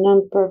am a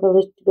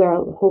non-privileged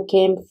girl who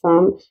came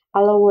from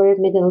a lower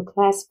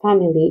middle-class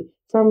family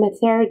from a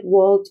third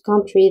world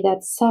country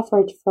that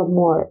suffered from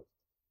war.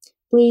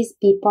 Please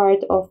be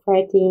part of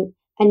writing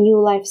a new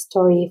life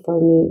story for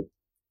me.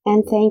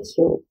 And thank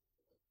you.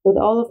 With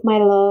all of my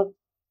love,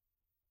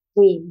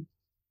 Reem.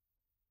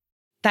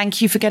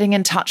 Thank you for getting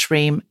in touch,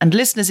 Reem. And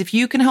listeners, if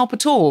you can help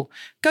at all,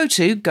 go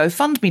to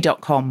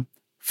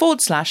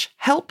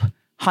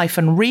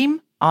gofundme.com/help-Reem,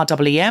 REEM,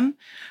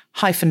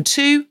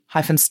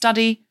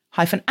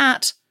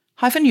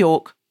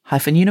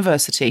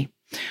 -to-study-at-York-university,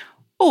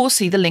 or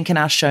see the link in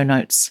our show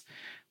notes.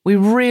 We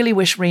really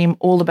wish Reem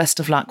all the best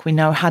of luck. We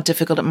know how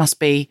difficult it must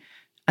be.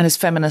 And as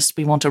feminists,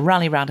 we want to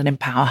rally round and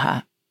empower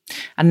her.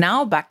 And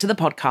now back to the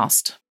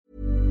podcast.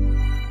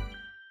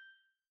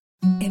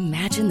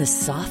 Imagine the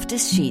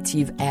softest sheets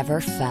you've ever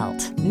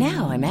felt.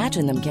 Now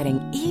imagine them getting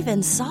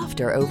even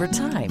softer over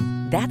time.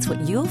 That's what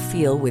you'll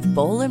feel with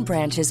Boll &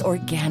 Branch's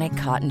organic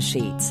cotton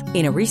sheets.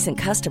 In a recent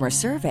customer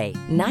survey,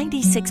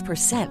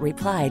 96%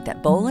 replied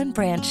that Boll &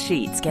 Branch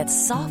sheets get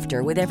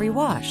softer with every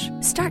wash.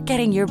 Start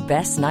getting your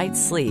best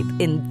night's sleep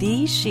in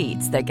these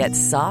sheets that get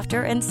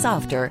softer and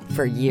softer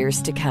for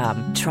years to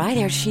come. Try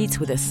their sheets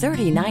with a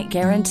 30-night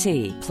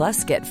guarantee.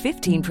 Plus, get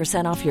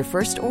 15% off your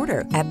first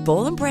order at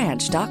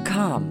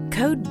bollandbranch.com.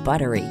 Code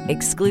BUTTERY.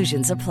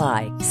 Exclusions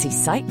apply. See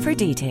site for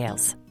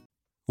details.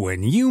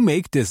 When you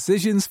make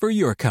decisions for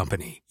your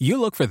company,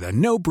 you look for the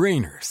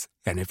no-brainers.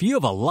 And if you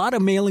have a lot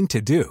of mailing to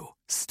do,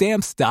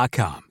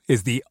 Stamps.com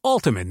is the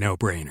ultimate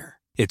no-brainer.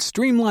 It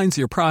streamlines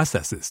your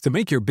processes to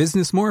make your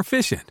business more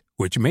efficient,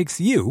 which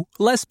makes you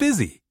less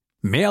busy.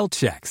 Mail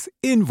checks,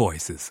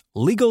 invoices,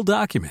 legal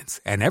documents,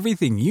 and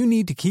everything you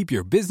need to keep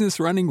your business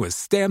running with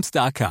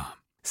Stamps.com.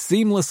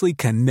 Seamlessly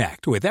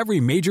connect with every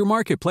major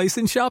marketplace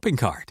and shopping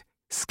cart.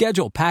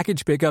 Schedule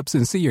package pickups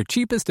and see your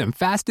cheapest and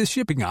fastest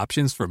shipping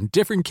options from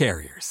different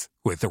carriers.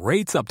 With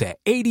rates up to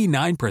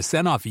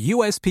 89% off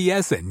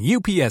USPS and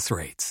UPS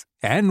rates.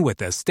 And with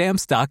the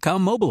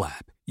Stamps.com mobile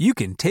app, you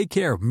can take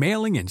care of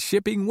mailing and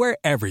shipping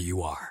wherever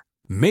you are.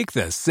 Make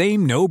the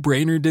same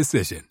no-brainer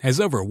decision as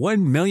over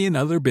 1 million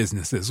other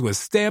businesses with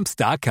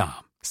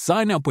Stamps.com.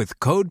 Sign up with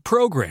code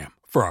PROGRAM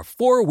for a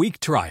 4-week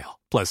trial,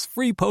 plus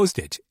free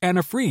postage and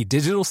a free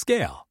digital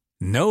scale.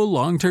 No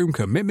long-term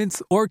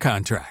commitments or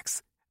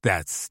contracts.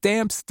 That's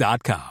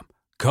Stamps.com.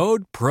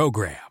 Code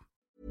PROGRAM.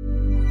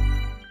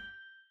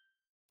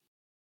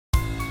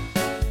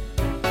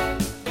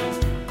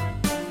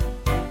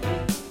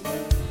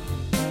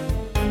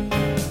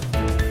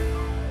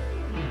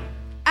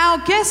 Our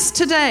guest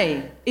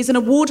today is an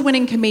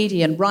award-winning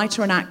comedian,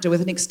 writer and actor with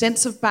an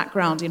extensive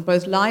background in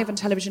both live and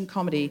television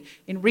comedy.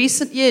 In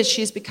recent years, she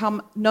has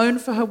become known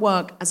for her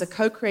work as a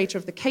co-creator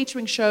of The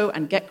Catering Show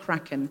and Get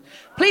Crackin'.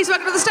 Please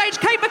welcome to the stage,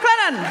 Kate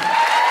McLennan.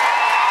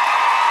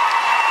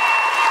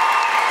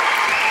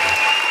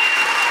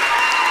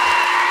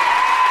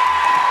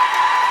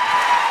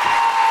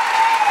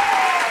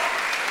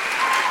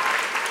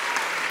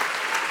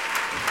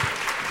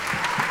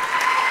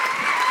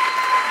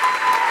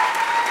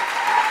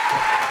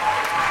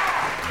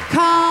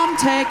 Come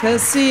take a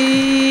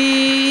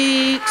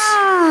seat.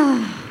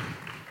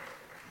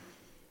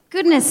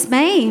 Goodness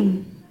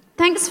me.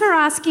 Thanks for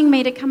asking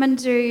me to come and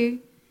do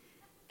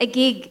a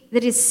gig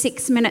that is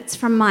 6 minutes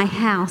from my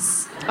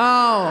house.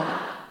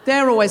 Oh,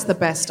 they're always the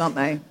best, aren't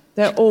they?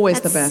 They're always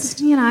the best.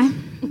 You know,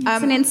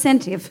 it's an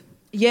incentive.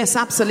 Yes,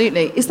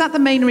 absolutely. Is that the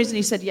main reason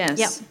you said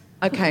yes?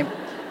 Yep. Okay.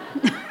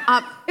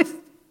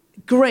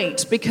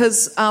 Great,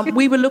 because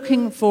we were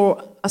looking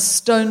for a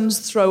stone's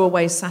throw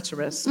away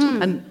satirist,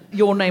 and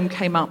your name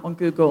came up on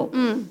Google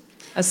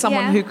as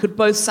someone who could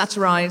both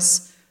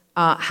satirise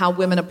how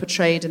women are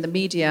portrayed in the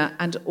media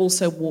and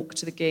also walk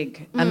to the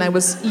gig. And there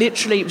was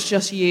literally, it was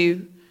just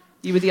you.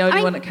 You were the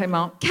only one that came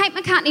up. Kate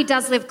McCartney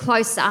does live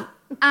closer.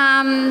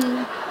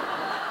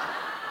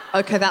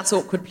 Okay, that's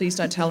awkward. Please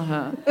don't tell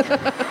her.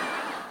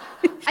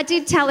 I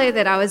did tell her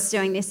that I was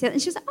doing this,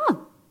 and she was like,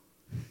 oh.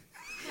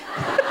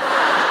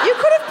 You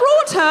could have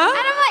brought her.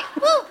 And I'm like,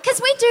 well, because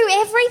we do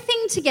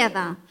everything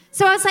together.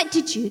 So I was like,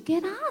 did you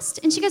get asked?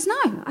 And she goes, no,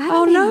 I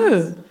haven't been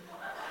asked.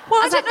 Well,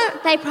 I was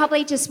like, they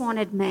probably just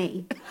wanted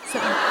me. So,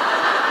 no,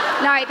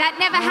 that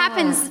never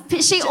happens.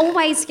 She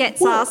always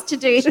gets asked to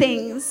do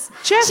things.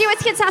 She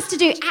always gets asked to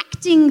do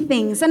acting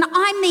things, and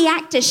I'm the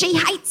actor. She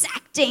hates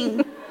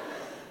acting.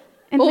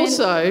 And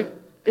also,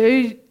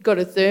 who got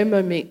a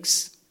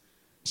Thermomix?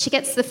 She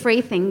gets the free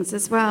things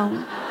as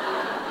well.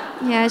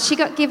 Yeah, she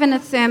got given a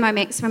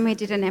Thermomix when we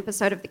did an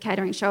episode of The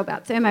Catering Show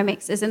about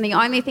Thermomixes, and the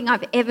only thing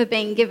I've ever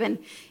been given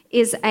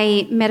is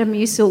a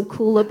Metamucil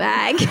cooler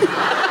bag.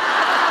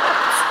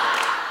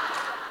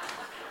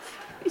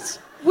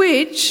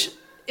 Which,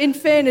 in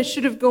fairness,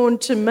 should have gone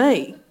to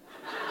me.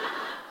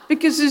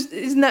 Because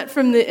isn't that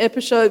from the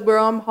episode where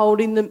I'm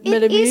holding the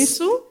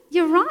Metamucil?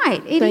 You're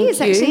right. It Thank is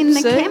you. actually in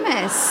the See?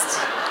 chemist.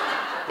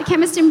 The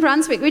chemist in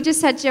Brunswick. We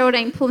just had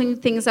Geraldine pulling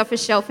things off a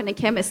shelf in a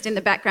chemist in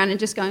the background and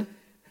just going...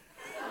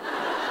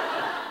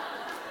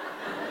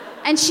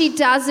 And she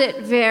does it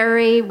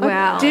very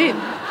well. I did.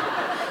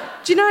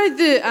 Do you know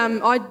the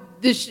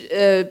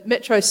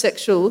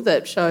metrosexual,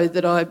 that show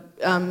that I...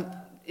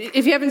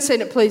 if you haven't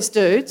seen it, please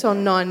do. It's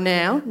on 9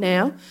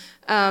 now.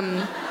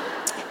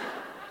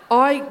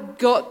 I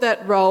got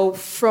that role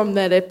from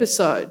that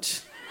episode.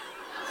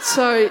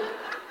 So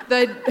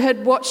they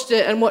had watched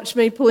it and watched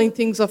me pulling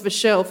things off a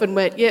shelf and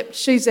went, yep,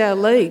 she's our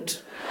lead.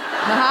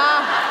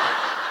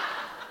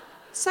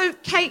 So,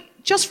 Kate,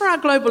 just for our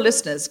global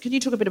listeners, can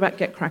you talk a bit about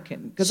Get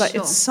Crackin'? Because Sure.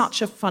 it's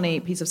such a funny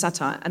piece of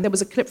satire. And there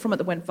was a clip from it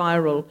that went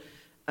viral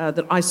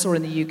that I saw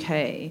in the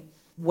UK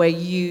where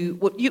you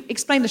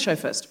explain the show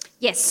first.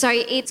 Yes, so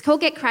it's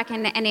called Get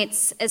Crackin' and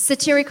it's a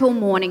satirical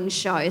morning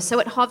show. So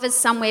it hovers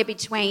somewhere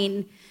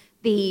between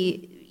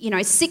the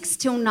 6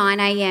 till 9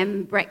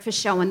 a.m. breakfast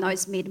show and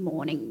those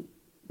mid-morning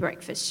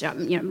breakfast show,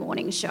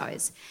 morning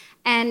shows.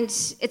 And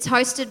it's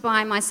hosted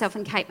by myself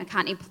and Kate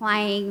McCartney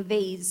playing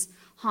these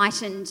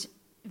heightened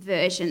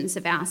versions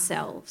of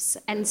ourselves.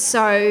 And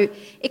so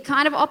it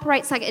kind of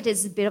operates like it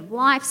is a bit of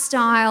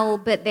lifestyle,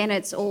 but then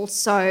it's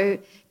also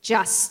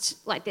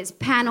just like there's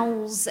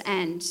panels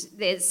and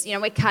there's,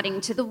 we're cutting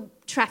to the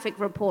traffic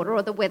reporter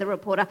or the weather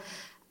reporter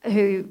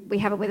we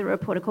have a weather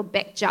reporter called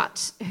Beck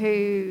Jutt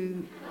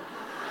who...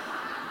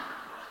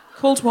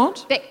 Called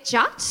what? Beck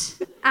Jutt.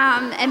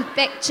 And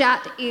Beck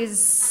Jutt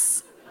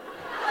is...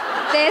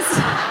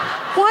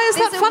 Why is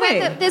that funny?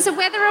 There's a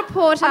weather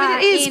reporter... I mean,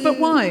 it is, but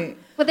why?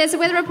 Well, there's a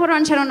weather reporter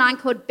on Channel 9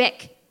 called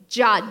Beck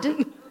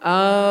Judd.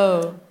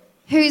 Oh.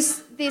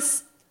 Who's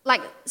this,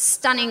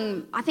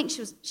 stunning... I think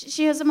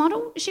she was a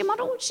model. Is she a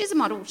model? She's a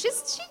model. She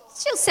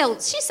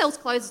sells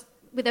clothes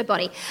with her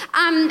body.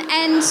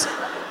 And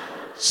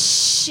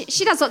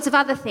she does lots of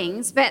other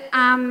things, but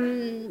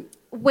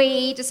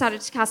we decided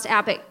to cast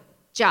our Beck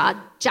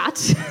Jutt,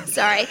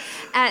 sorry,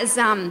 as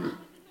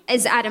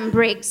Adam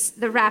Briggs,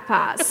 the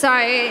rapper. So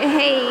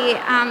he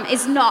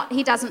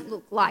doesn't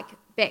look like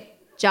Beck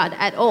Judd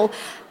at all.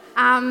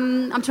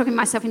 I'm talking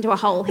myself into a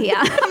hole here.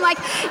 I'm like,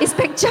 is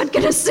Beck Judd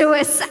going to sue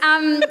us?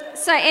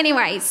 So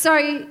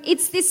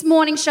it's this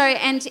morning show,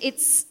 and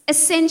it's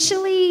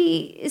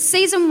essentially,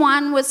 season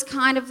 1 was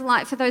kind of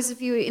like, for those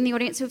of you in the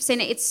audience who have seen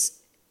it,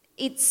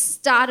 it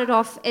started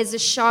off as a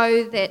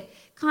show that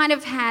kind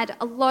of had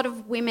a lot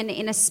of women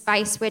in a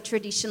space where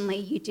traditionally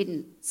you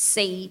didn't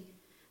see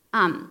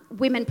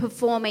women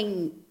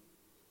performing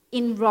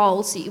in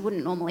roles that you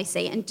wouldn't normally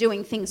see and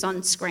doing things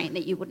on screen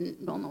that you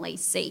wouldn't normally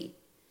see.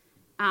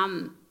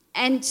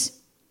 And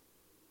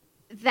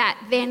that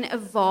then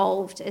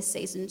evolved as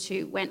season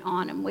 2 went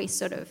on, and we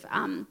sort of,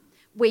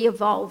 we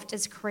evolved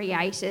as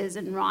creators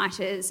and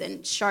writers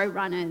and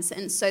showrunners,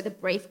 and so the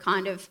brief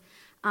kind of,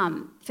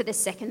 for the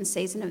second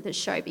season of the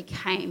show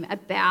became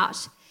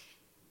about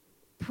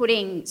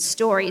putting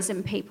stories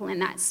and people in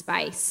that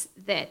space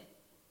that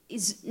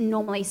is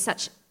normally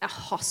such a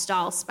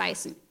hostile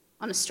space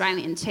on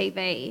Australian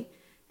TV,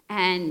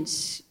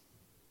 and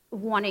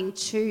wanting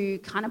to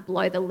kind of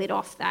blow the lid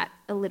off that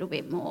a little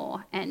bit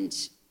more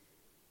and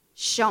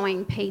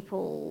showing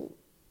people,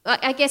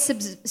 I guess,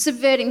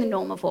 subverting the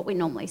norm of what we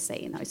normally see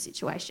in those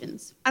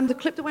situations. And the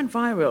clip that went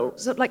viral,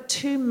 was it like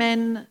 2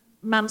 men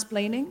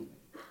mansplaining?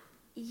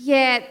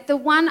 Yeah, the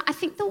one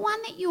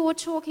that you're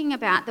talking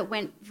about that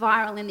went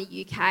viral in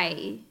the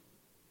UK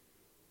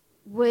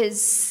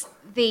was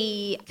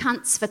the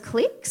Cunts for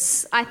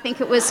Clicks, I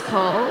think it was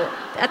called.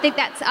 I think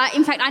that's,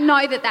 in fact, I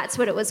know that that's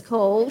what it was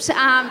called,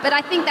 but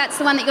I think that's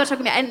the one that you're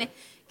talking about. And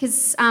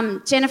because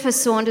Jennifer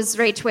Saunders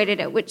retweeted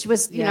it, which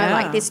was, you know,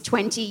 like this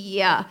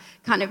 20-year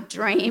kind of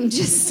dream,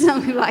 just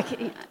something like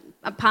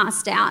I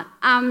passed out.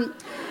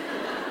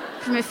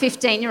 From a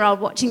 15-year-old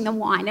watching the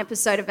wine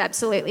episode of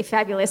Absolutely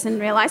Fabulous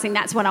and realising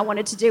that's what I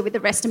wanted to do with the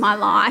rest of my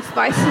life,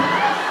 both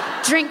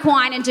drink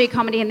wine and do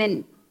comedy, and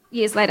then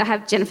years later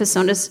have Jennifer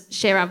Saunders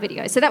share our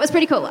video. So that was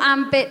pretty cool.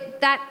 But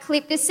that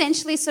clip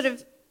essentially sort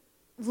of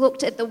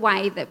looked at the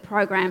way that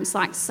programs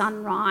like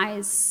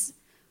Sunrise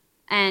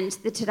and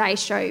the Today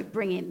Show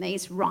bring in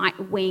these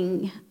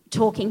right-wing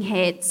talking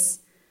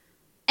heads,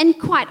 and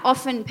quite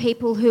often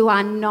people who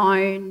are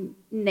known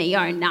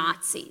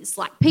neo-Nazis,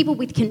 like people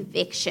with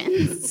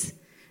convictions,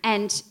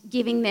 and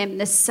giving them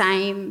the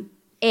same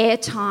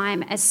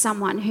airtime as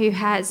someone who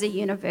has a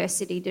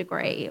university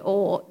degree,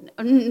 or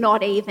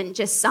not even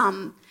just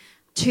some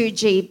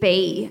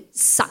 2GB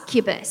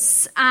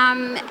succubus.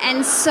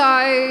 And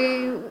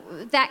so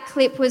that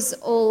clip was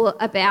all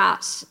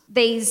about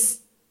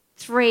these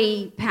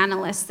 3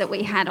 panellists that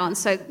we had on.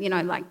 So, you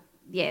know, like,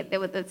 yeah, there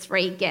were the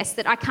 3 guests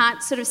that I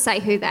can't sort of say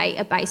who they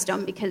are based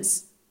on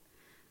because...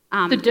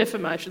 the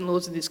defamation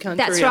laws of this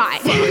country. That's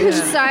right.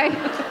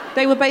 So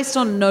they were based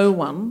on no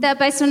one. They're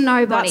based on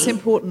nobody. That's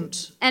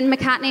important. And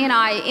McCartney and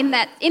I, in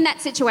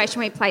that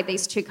situation, we played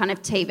these 2 kind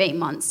of TV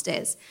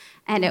monsters,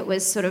 and it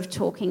was sort of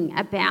talking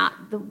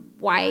about the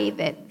way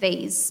that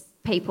these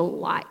people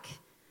like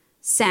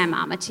Sam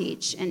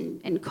Armitage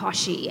and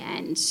Koshy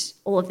and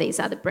all of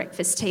these other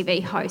breakfast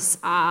TV hosts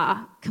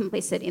are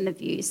complicit in the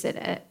views that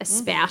are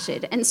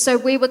spouted. And so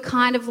we were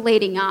kind of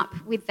leading up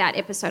with that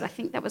episode. I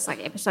think that was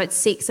like episode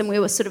 6, and we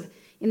were sort of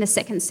in the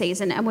second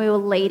season, and we were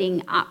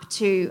leading up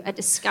to a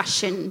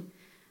discussion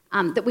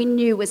that we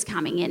knew was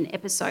coming in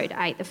episode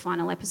 8, the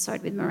final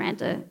episode with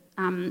Miranda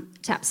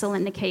Tapsell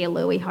and Nakia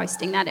Louie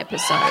hosting that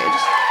episode.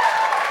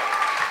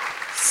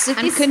 So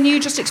can you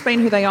just explain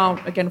who they are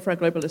again for our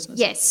global listeners?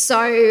 Yes,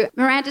 so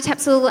Miranda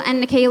Tapsell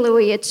and Nakia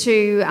Louie are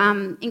 2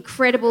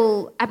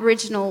 incredible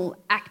Aboriginal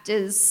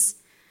actors.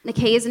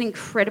 Nakia is an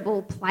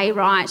incredible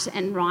playwright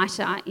and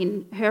writer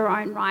in her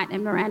own right,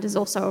 and Miranda's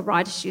also a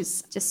writer.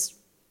 She's just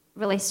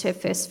released her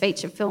first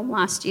feature film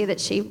last year that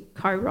she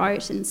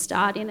co-wrote and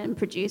starred in and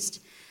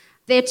produced.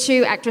 They're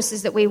 2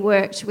 actresses that we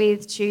worked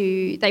with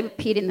they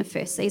appeared in the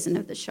first season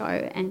of the show,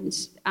 and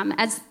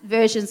as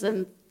versions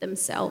of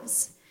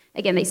themselves.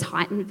 Again, these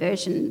heightened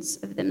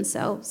versions of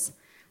themselves.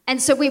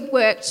 And so we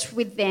worked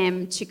with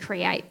them to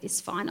create this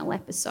final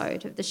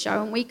episode of the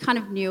show, and we kind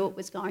of knew it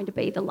was going to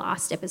be the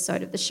last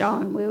episode of the show,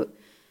 and we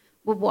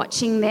were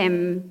watching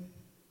them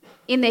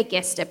in their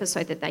guest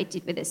episode that they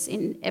did with us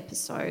in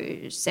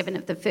episode 7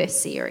 of the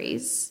first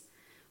series,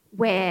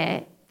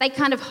 where they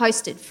kind of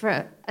hosted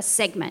for a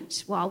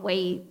segment while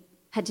we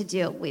had to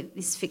deal with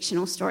this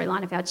fictional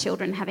storyline of our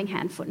children having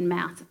hand, foot and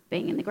mouth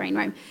being in the green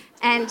room.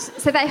 And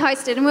so they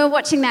hosted, and we were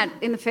watching that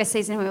in the first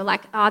season, and we were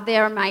like, oh,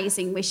 they're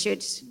amazing. We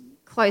should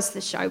close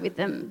the show with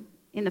them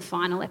in the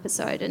final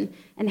episode and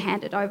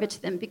hand it over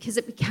to them, because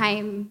it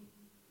became,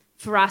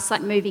 for us,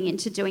 like moving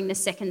into doing the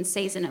second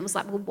season, it was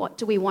like, well, what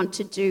do we want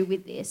to do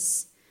with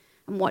this?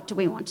 And what do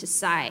we want to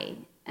say?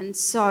 And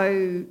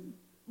so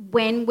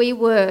when we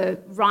were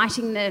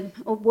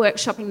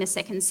workshopping the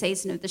second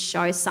season of the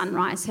show,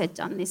 Sunrise had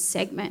done this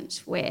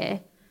segment where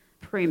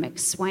Prue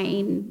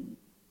McSween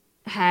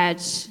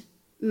had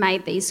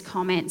made these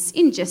comments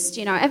in just,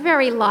 a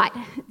very light,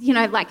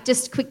 like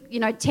just quick,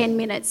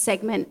 10-minute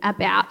segment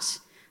about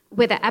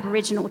whether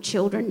Aboriginal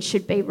children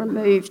should be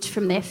removed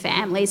from their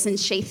families, and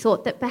she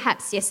thought that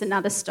perhaps, yes,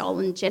 another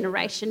stolen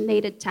generation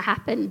needed to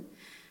happen.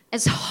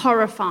 It's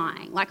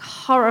horrifying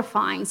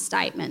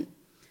statement.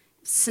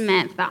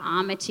 Samantha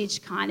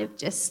Armitage kind of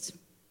just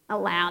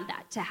allowed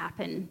that to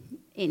happen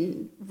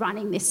in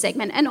running this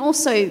segment, and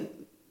also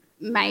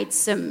made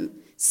some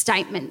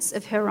statements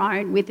of her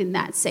own within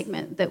that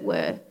segment that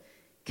were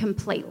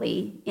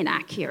completely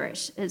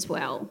inaccurate as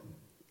well.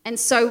 And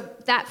so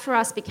that for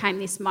us became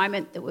this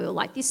moment that we were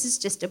like, this is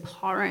just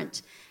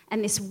abhorrent,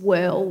 and this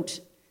world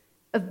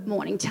of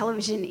morning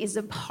television is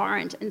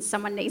abhorrent, and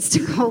someone needs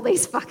to call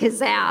these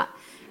fuckers out.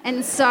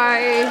 And so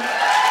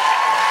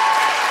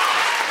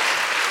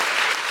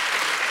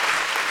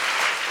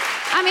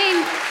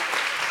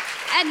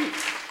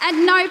at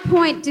no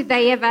point did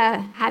they ever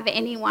have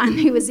anyone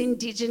who was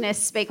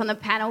Indigenous speak on the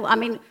panel.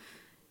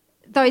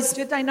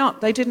 Did they not?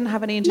 They didn't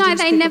have any Indigenous No,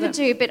 they people never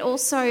there? do, but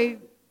also,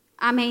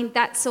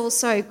 that's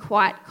also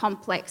quite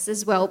complex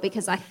as well,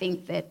 because I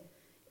think that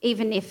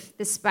even if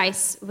the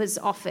space was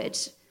offered,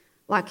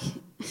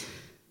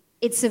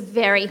 it's a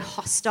very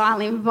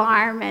hostile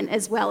environment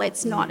as well.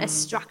 It's not a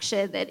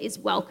structure that is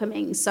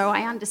welcoming. So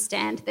I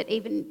understand that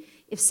even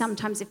if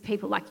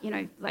people like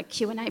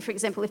Q&A, for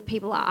example, if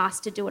people are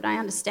asked to do it, I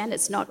understand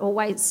it's not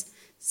always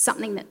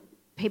something that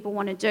people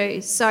want to do.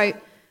 So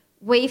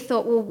we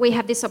thought, well, we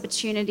have this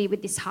opportunity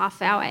with this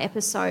half-hour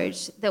episode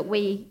that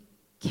we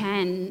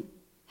can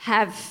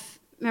have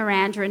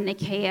Miranda and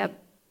Nakia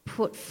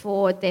put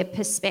forward their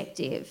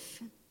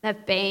perspective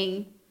of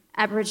being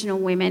Aboriginal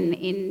women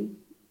in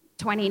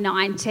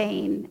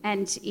 2019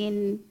 and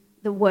in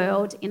the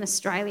world, in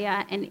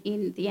Australia and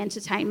in the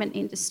entertainment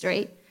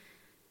industry.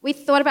 We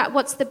thought about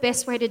what's the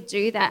best way to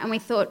do that, and we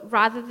thought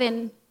rather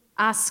than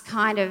us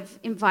kind of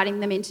inviting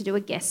them in to do a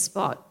guest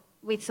spot,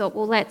 we thought,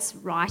 well, let's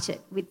write it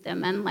with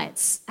them and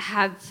let's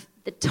have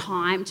the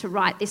time to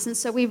write this. And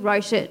so we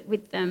wrote it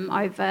with them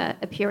over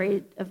a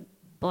period of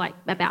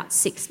about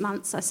 6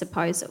 months, I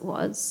suppose it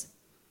was.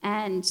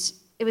 And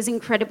it was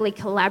incredibly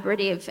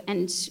collaborative,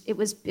 and it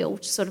was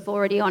built sort of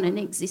already on an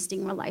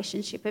existing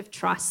relationship of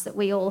trust that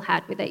we all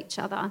had with each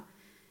other,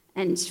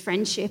 and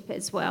friendship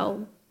as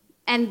well.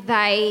 And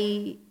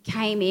they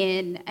came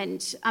in,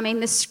 and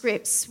the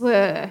scripts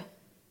were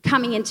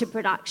coming into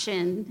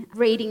production,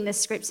 reading the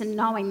scripts and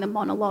knowing the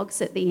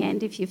monologues at the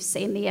end. If you've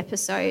seen the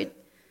episode,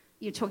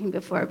 you were talking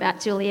before about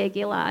Julia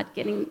Gillard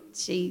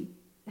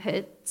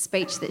her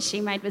speech that she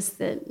made was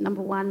the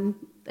number one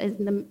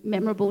in the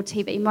memorable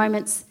TV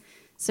moments.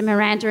 So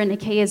Miranda and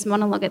Nakia's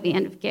monologue at the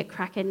end of Get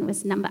Crackin'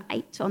 was number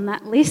 8 on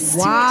that list,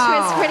 Wow.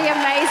 which was pretty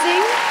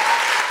amazing.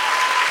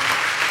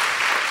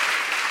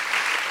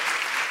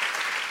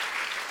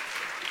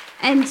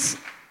 And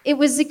it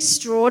was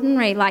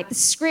extraordinary. The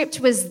script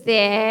was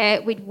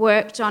there, we'd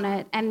worked on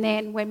it, and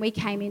then when we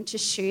came in to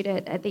shoot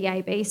it at the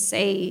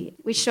ABC,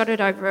 we shot it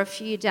over a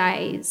few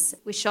days.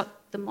 We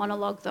shot the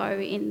monologue, though,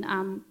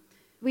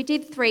 we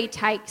did 3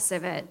 takes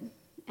of it,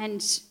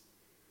 and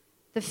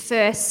the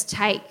first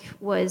take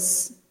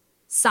was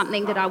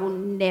something that I will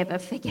never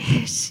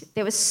forget.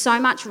 There was so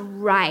much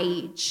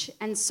rage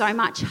and so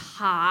much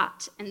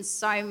heart and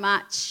so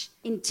much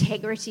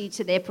integrity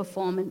to their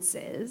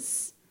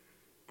performances,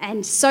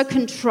 and so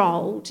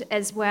controlled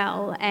as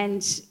well.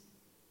 And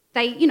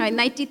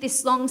they did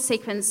this long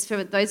sequence,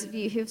 for those of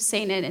you who've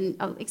seen it, and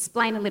I'll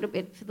explain a little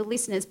bit for the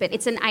listeners, but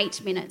it's an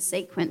 8-minute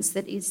sequence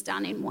that is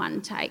done in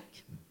one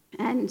take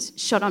and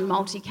shot on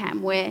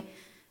multicam, where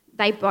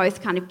they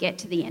both kind of get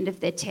to the end of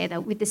their tether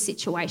with the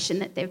situation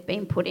that they've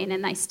been put in,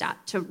 and they start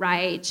to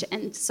rage.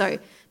 And so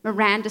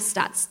Miranda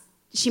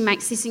she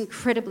makes this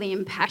incredibly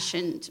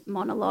impassioned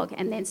monologue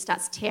and then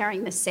starts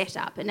tearing the set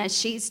up. And as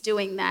she's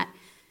doing that,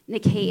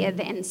 Nakia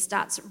then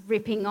starts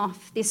ripping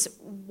off this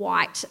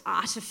white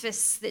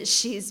artifice that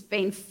she's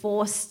been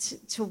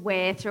forced to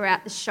wear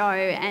throughout the show,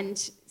 and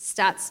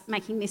starts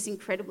making this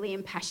incredibly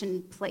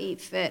impassioned plea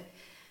for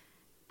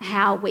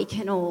how we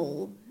can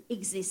all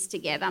exist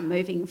together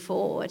moving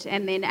forward.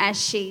 And then as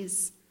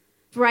she's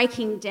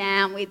breaking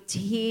down with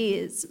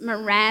tears.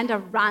 Miranda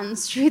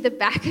runs through the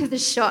back of the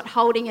shot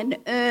holding an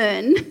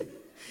urn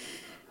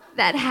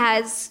that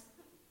has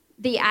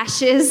the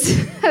ashes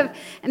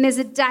and there's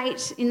a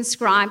date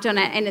inscribed on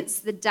it, and it's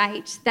the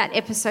date that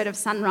episode of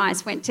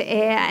Sunrise went to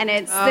air, and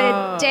it's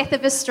the death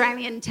of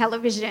Australian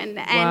television.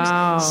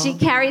 And she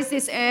carries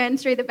this urn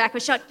through the back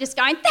of the shot just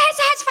going, "This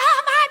is for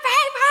my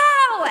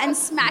people," and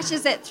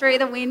smashes it through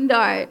the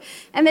window.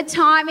 And the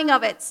timing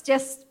of it's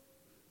just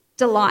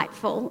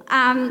delightful.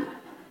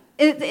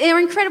 They're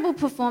incredible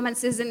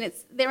performances, and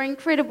they're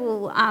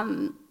incredible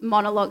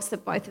monologues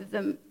that both of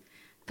them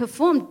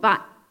performed,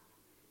 but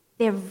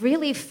they're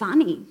really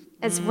funny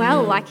as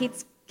well. Like,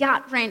 it's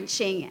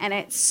gut-wrenching and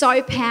it's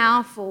so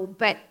powerful,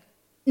 but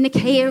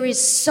Nakia is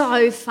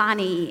so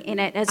funny in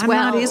it as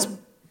well. And that is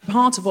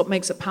part of what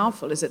makes it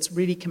powerful, is it's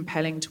really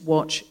compelling to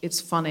watch. It's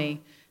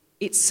funny.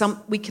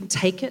 We can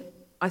take it.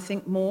 I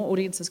think more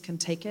audiences can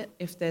take it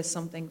if there's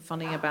something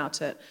funny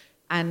about it.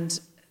 And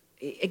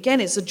again,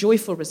 it's a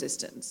joyful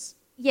resistance.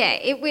 Yeah,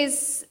 it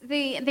was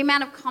the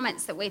amount of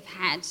comments that we've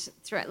had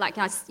through it. Like,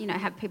 I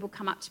have people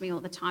come up to me all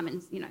the time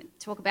and,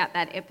 talk about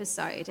that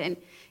episode. And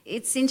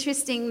it's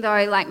interesting,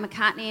 though, like,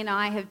 McCartney and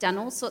I have done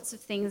all sorts of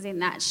things in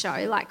that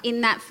show. Like,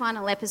 in that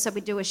final episode,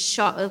 we do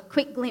a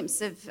quick glimpse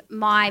of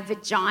my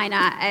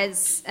vagina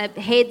as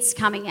heads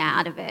coming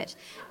out of it.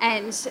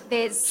 And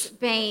there's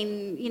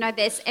been,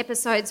 there's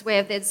episodes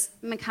where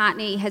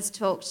McCartney has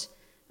talked,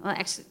 well,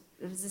 actually,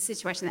 it was a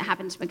situation that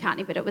happened to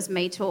McCartney, but it was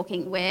me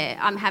talking, where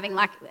I'm having,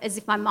 like, as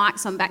if my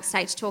mic's on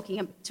backstage,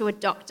 talking to a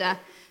doctor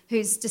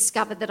who's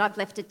discovered that I've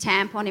left a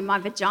tampon in my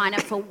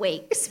vagina for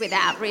weeks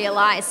without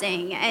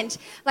realising. And,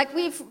 like,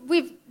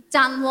 we've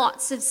done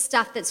lots of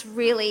stuff that's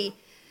really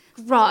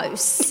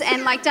gross,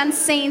 and, like, done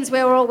scenes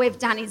where all we've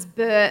done is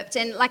burped,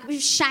 and, like,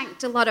 we've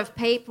shanked a lot of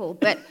people.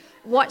 But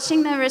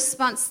watching the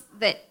response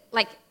that,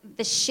 like,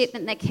 the shit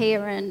that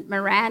Nakia and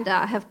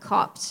Miranda have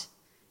copped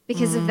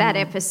because of that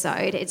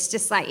episode, it's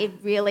just like, it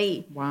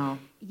really... Wow.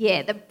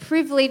 Yeah, the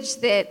privilege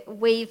that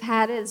we've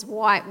had as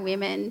white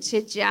women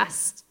to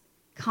just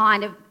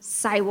kind of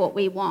say what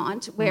we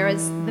want,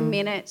 whereas the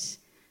minute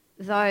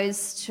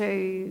those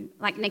two...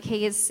 Like,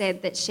 Nakia's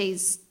said that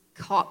she's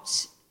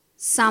copped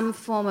some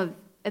form of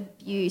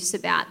abuse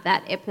about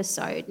that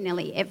episode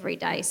nearly every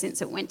day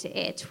since it went to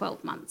air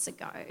 12 months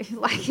ago.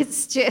 Like,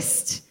 it's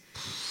just...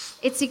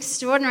 It's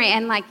extraordinary.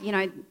 And, like,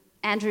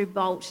 Andrew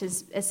Bolt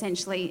has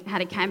essentially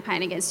had a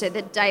campaign against her.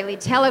 The Daily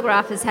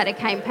Telegraph has had a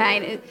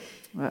campaign.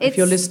 Well, if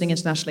you're listening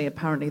internationally,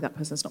 apparently that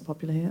person's not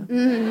popular here.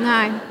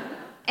 No.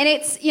 And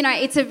it's,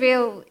 it's a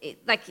real...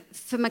 Like,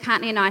 for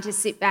McCartney and I to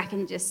sit back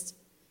and just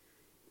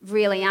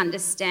really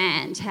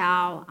understand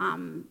how,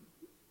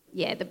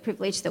 the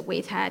privilege that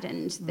we've had,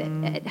 and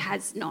that it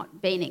has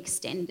not been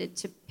extended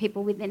to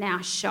people within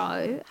our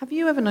show. Have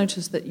you ever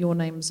noticed that your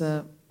names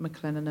are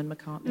McLennan and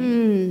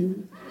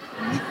McCartney?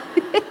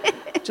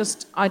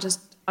 I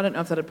don't know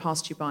if that had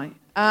passed you by.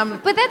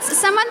 But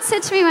someone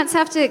said to me once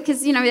after,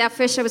 because, our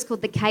first show was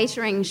called The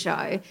Catering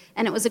Show,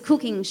 and it was a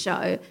cooking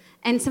show,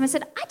 and someone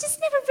said, I just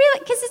never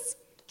realised,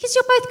 because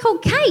you're both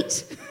called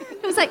Kate.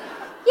 I was like,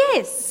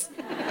 yes,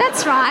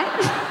 that's right.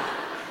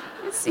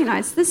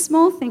 It's the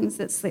small things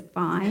that slip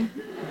by.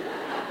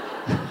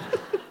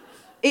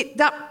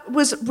 That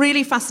was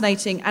really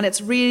fascinating, and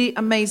it's really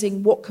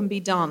amazing what can be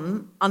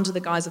done under the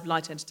guise of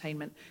light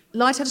entertainment.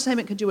 Light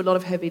entertainment can do a lot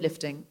of heavy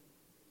lifting.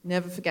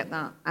 Never forget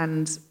that.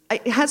 And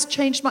it has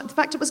changed. The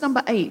fact it was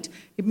number 8,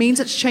 it means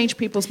it's changed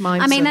people's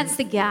minds. I mean, that's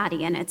The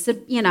Guardian. It's a,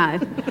 No,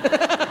 but,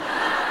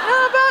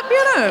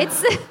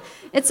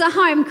 It's a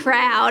home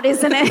crowd,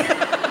 isn't it?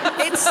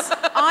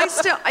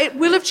 It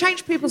will have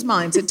changed people's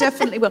minds. It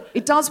definitely will.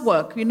 It does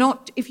work.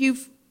 If you're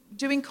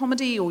doing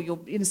comedy or you're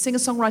a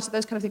singer-songwriter,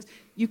 those kind of things,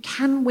 you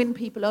can win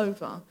people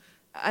over.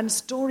 And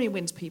story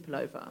wins people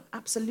over.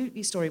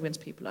 Absolutely, story wins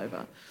people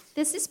over.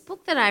 There's this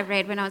book that I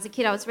read when I was a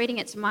kid. I was reading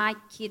it to my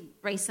kid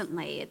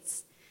recently.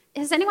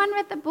 Has anyone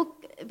read the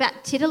book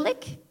about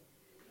Tiddalik,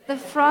 the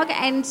frog,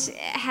 and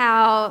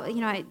how,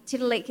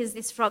 Tiddalik is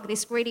this frog,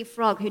 this greedy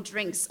frog who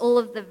drinks all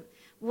of the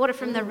water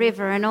from the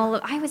river and I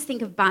always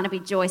think of Barnaby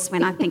Joyce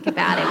when I think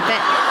about him,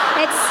 but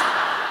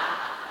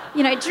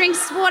it's,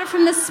 drinks water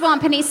from the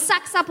swamp and he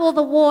sucks up all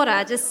the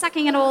water, just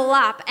sucking it all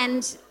up,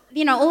 and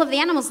all of the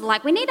animals are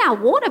like, we need our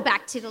water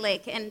back,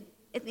 Tiddalik. And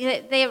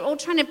they're all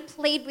trying to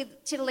plead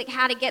with Tiddalik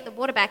how to get the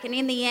water back. And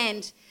in the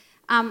end,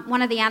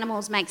 one of the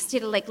animals makes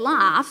Tiddalik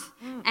laugh,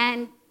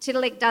 and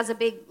Tiddalik does a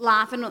big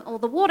laugh and all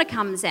the water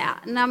comes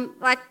out. And I'm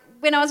like,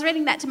 when I was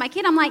reading that to my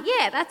kid, I'm like,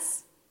 yeah,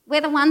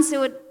 we're the ones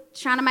who are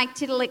trying to make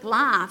Tiddalik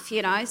laugh,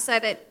 so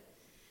that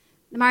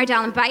the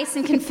Murray-Darling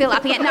Basin can fill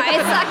up again. No, it's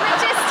like,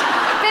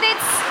 but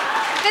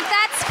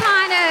that's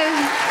kind of...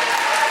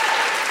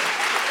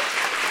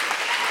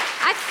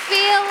 I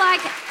feel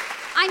like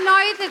I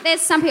know that there's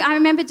some people... I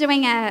remember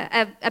doing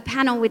a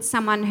panel with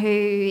someone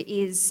who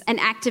is an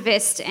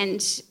activist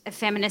and a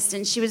feminist,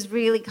 and she was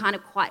really kind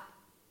of quite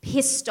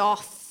pissed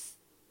off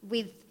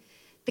with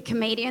the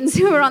comedians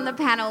who were on the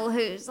panel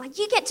who's like,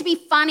 you get to be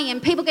funny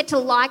and people get to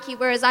like you,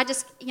 whereas I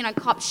just,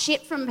 cop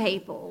shit from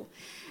people.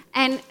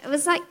 And it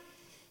was like,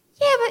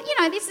 yeah,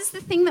 but, this is the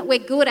thing that we're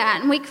good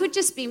at, and we could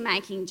just be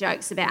making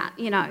jokes about,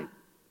 oh,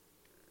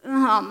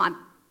 my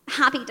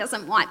hubby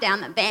doesn't wipe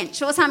down the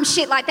bench or some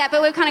shit like that, but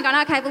we're kind of going,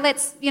 okay, well,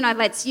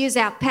 let's use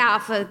our power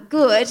for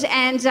good.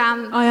 And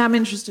I am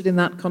interested in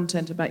that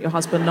content about your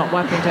husband not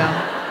wiping down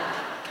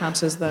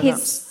counters, though.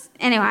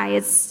 Anyway,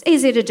 it's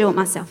easier to do it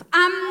myself. But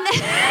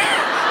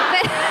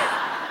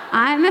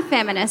I'm a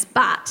feminist,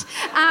 but...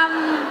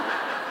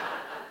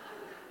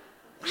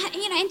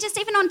 and just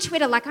even on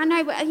Twitter, like I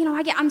know,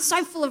 I'm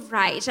so full of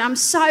rage. I'm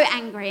so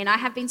angry, and I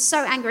have been so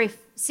angry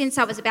since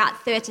I was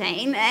about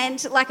 13,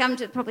 and I'm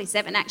probably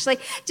 7 actually,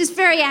 just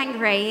very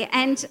angry.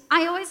 And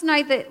I always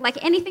know that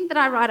anything that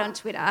I write on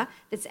Twitter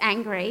that's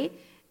angry,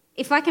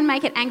 if I can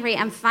make it angry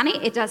and funny,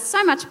 it does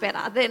so much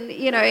better than,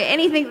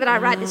 anything that I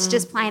write that's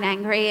just plain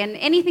angry. And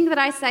anything that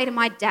I say to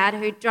my dad,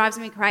 who drives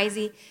me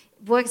crazy,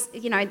 works,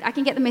 I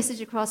can get the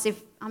message across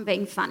if I'm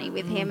being funny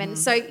with him. And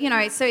so,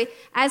 so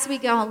as we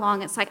go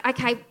along, it's like,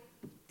 okay,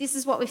 this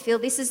is what we feel,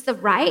 this is the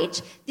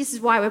rage, this is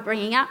why we're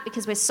bringing up,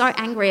 because we're so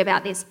angry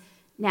about this.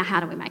 Now, how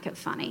do we make it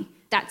funny?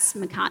 That's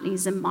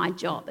McCartney's and my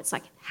job. It's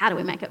like, how do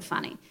we make it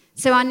funny?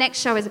 So our next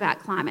show is about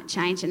climate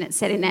change, and it's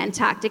set in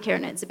Antarctica,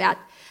 and it's about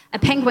a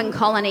penguin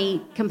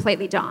colony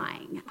completely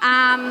dying.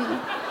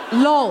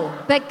 LOL.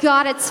 But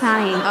God, it's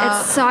funny.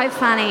 It's so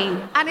funny.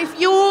 And if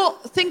you're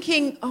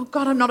thinking, oh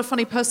God, I'm not a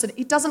funny person,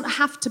 it doesn't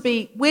have to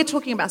be, we're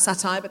talking about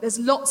satire, but there's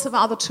lots of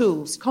other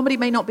tools. Comedy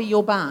may not be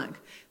your bag,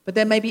 but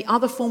there may be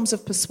other forms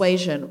of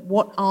persuasion.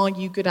 What are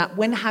you good at?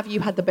 When have you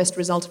had the best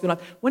result of your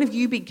life? When have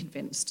you been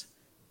convinced?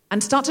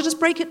 And start to just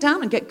break it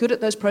down and get good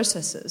at those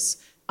processes.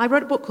 I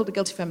wrote a book called The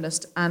Guilty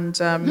Feminist, and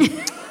in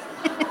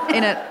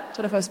it, I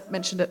don't know if I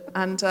mentioned it,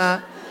 and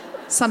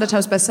Sunday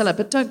Times bestseller,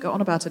 but don't go on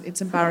about it, it's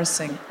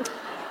embarrassing.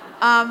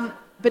 But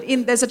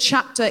there's a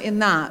chapter in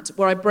that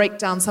where I break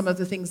down some of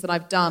the things that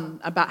I've done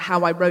about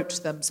how I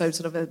wrote them. So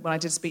sort of when I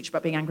did a speech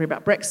about being angry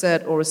about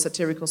Brexit, or a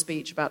satirical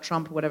speech about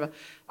Trump or whatever,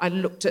 I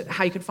looked at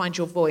how you could find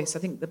your voice. I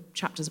think the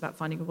chapter's about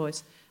finding your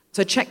voice.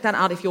 So check that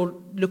out if you're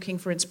looking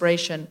for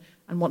inspiration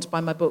and want to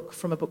buy my book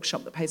from a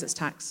bookshop that pays its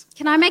tax.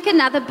 Can I make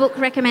another book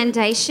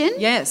recommendation?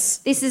 Yes.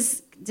 This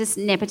is just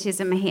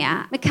nepotism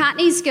here.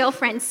 McCartney's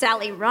girlfriend,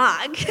 Sally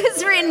Rugg,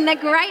 has written a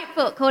great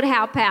book called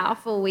How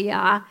Powerful We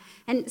Are.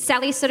 And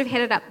Sally sort of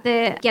headed up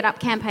the Get Up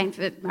campaign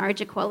for marriage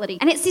equality.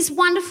 And it's this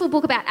wonderful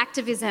book about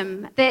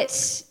activism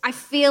that I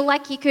feel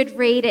like you could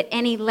read at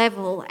any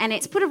level. And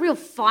it's put a real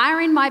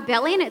fire in my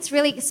belly, and it's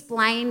really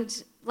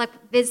explained,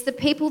 there's the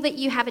people that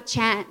you have a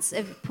chance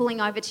of pulling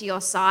over to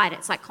your side.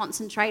 It's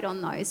concentrate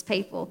on those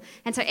people.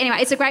 And so anyway,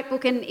 it's a great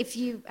book, and if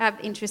you are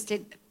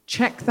interested,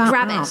 check that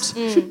grab out.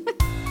 It.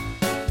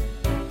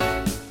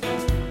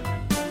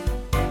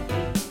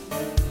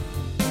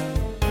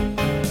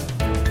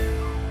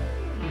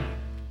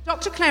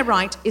 Dr. Clare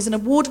Wright is an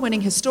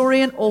award-winning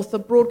historian, author,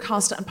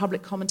 broadcaster and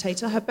public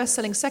commentator. Her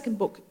best-selling second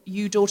book,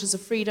 You Daughters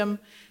of Freedom,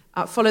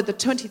 followed the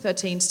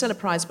 2013 Stella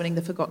Prize-winning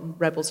The Forgotten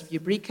Rebels of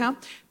Eureka.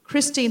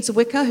 Kristine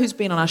Ziwicka, who's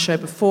been on our show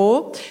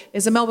before,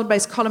 is a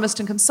Melbourne-based columnist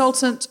and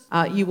consultant.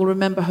 You will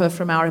remember her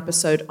from our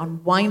episode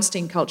on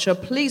Weinstein culture.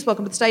 Please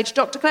welcome to the stage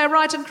Dr. Clare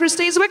Wright and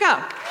Kristine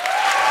Ziwicka.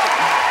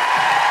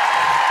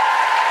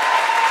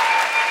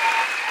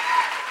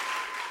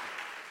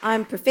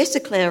 I'm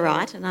Professor Clare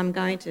Wright, and I'm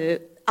going to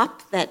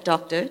up that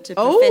doctor to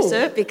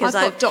professor because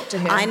I've got doctor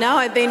here. I know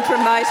I've been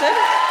promoted.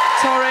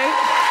 Sorry.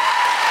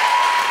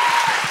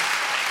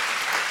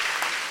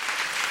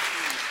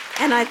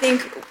 And I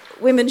think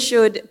women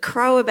should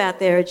crow about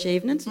their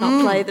achievements,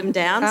 not play them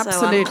down.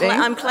 Absolutely. So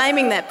I'm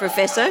claiming that,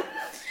 Professor.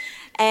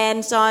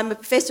 And so I'm a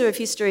Professor of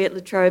History at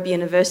La Trobe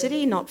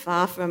University, not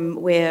far from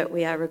where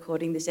we are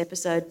recording this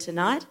episode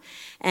tonight,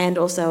 and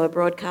also a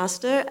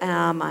broadcaster.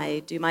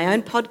 I do my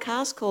own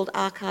podcast called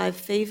Archive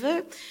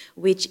Fever,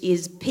 which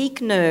is peak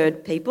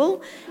nerd,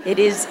 people. It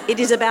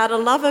is about a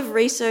love of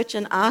research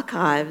and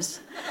archives.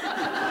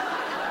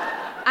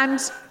 And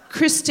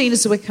Kristine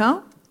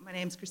Ziwicka. My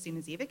name's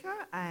Kristine Ziwicka,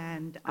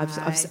 and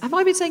have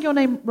I been saying your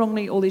name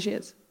wrongly all these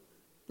years?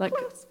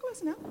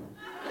 Close enough.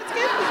 That's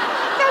good.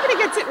 Nobody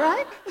gets it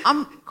right.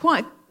 I'm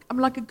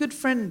like a good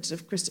friend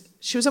of Kristine.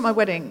 She was at my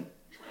wedding.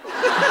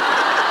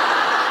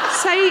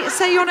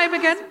 Say your name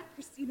again.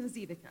 Kristine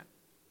Ziwicka.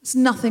 It's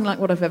nothing like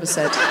what I've ever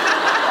said.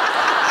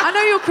 I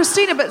know you're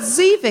Christina, but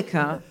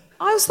Ziwicka,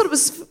 I always thought it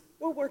was...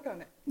 We'll work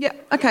on it. Yeah,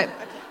 okay.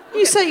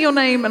 You say your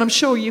name, and I'm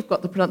sure you've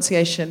got the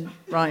pronunciation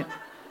right.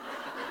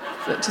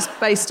 But just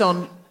based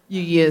on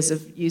your years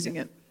of using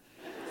it.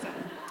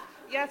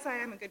 Yes, I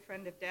am a good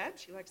friend of Deb.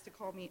 She likes to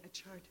call me a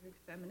chartered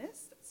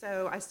feminist.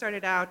 So I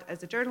started out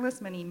as a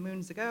journalist many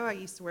moons ago. I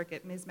used to work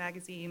at Ms.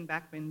 Magazine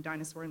back when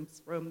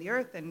dinosaurs roamed the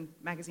earth and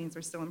magazines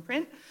were still in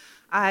print.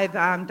 I've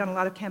done a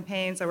lot of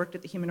campaigns. I worked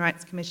at the Human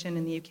Rights Commission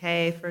in the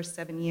UK for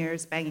 7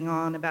 years, banging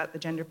on about the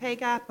gender pay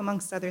gap,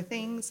 amongst other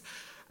things.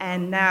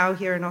 And now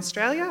here in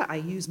Australia, I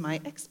use my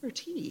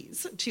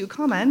expertise to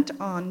comment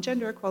on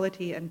gender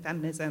equality and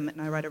feminism, and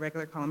I write a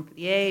regular column for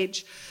The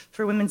Age,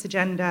 for Women's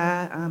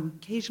Agenda.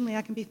 Occasionally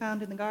I can be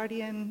found in The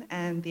Guardian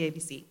and the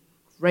ABC.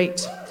 Great.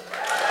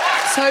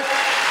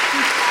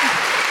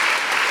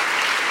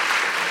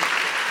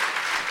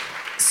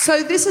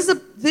 So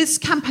this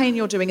campaign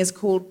you're doing is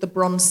called the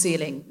Bronze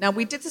Ceiling. Now,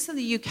 we did this in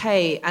the UK,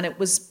 and it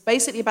was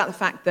basically about the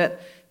fact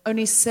that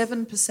only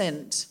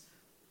 7%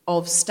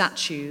 of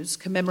statues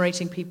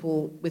commemorating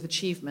people with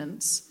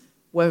achievements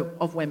were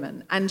of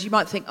women. And you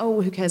might think,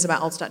 oh, who cares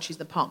about old statues in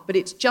the park? But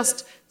it's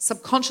just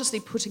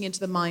subconsciously putting into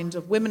the mind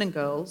of women and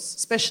girls,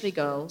 especially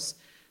girls,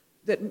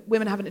 that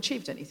women haven't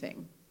achieved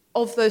anything.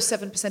 Of those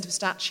 7% of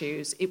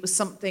statues, it was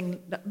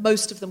something that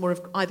most of them were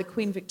of either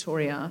Queen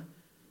Victoria,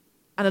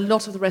 and a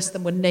lot of the rest of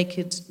them were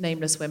naked,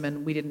 nameless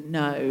women we didn't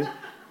know,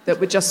 that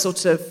were just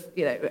sort of,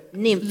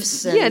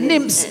 nymphs.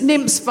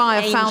 Nymphs via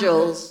angels.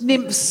 fountain.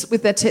 Nymphs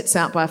with their tits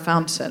out by a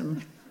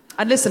fountain.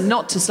 And listen,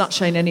 not to slut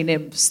shame any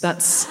nymphs.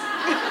 That's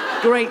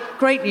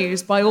great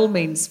news, by all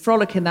means.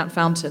 Frolic in that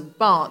fountain.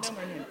 But,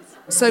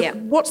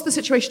 What's the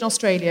situation in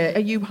Australia? Are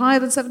you higher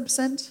than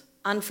 7%?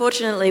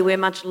 Unfortunately, we're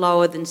much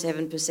lower than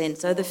 7%.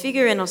 So the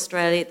figure in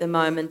Australia at the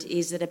moment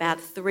is that about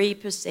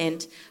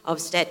 3% of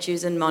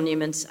statues and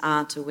monuments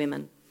are to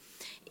women.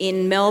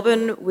 In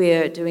Melbourne,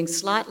 we're doing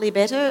slightly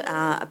better,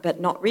 but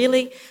not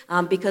really,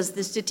 because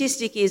the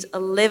statistic is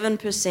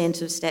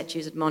 11% of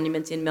statues and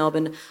monuments in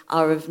Melbourne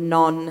are of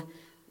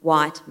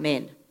non-white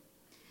men.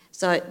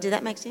 So, did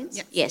that make sense?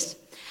 Yes. Yes.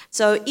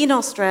 So in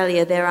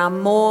Australia, there are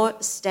more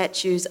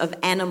statues of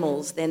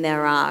animals than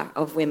there are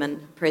of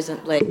women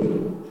presently.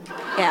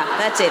 Yeah,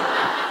 that's it.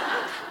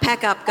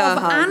 Pack up, go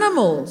home. Of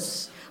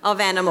animals? Of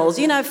animals.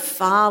 You know,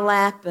 Phar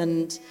Lap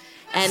and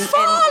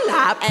Phar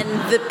Lap?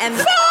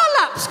 Phar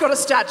Lap's got a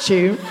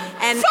statue.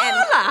 Phar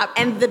Lap?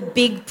 And the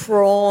big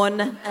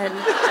prawn. And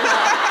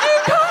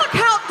you can't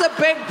count the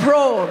big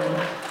prawn.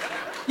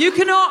 You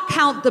cannot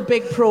count the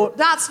big prawn.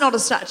 That's not a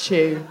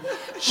statue.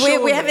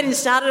 We haven't even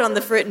started on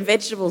the fruit and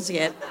vegetables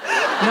yet.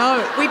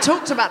 No, we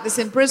talked about this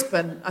in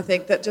Brisbane, I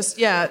think, that just,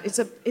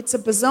 it's a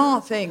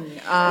bizarre thing.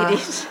 It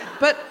is.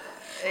 But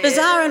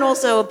bizarre and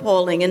also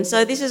appalling. And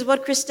so this is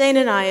what Kristine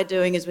and I are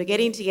doing, is we're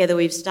getting together.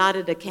 We've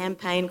started a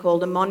campaign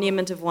called A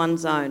Monument of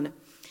One's Own.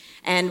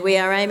 And we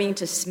are aiming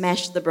to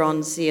smash the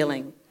bronze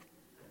ceiling.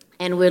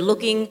 And we're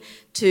looking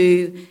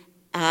to...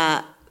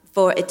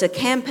 it's a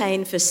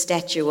campaign for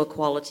statue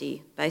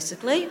equality,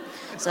 basically.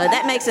 So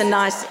that makes a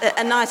nice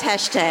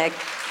hashtag.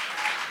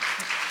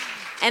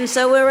 And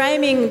so we're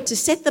aiming to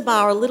set the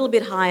bar a little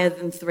bit higher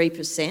than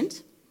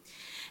 3%.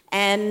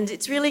 And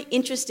it's really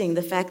interesting,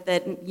 the fact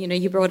that,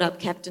 you brought up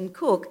Captain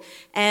Cook.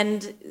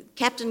 And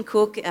Captain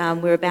Cook,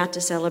 we're about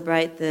to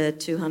celebrate the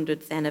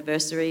 200th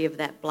anniversary of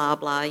that blah,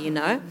 blah,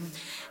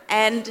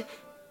 And...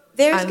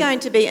 There's going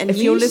to be a new statue.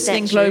 If you're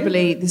listening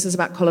globally, this is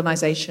about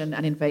colonisation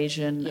and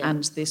invasion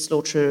and the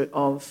slaughter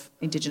of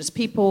Indigenous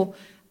people,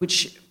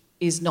 which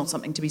is not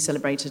something to be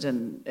celebrated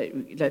and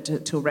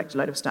to erect a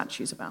load of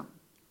statues about.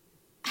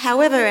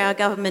 However, our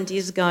government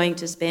is going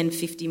to spend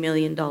 $50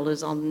 million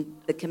on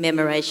the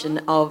commemoration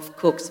of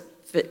Cook's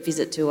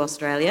visit to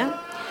Australia,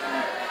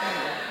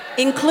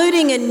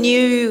 including a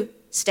new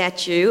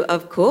statue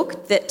of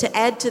Cook to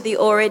add to the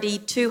already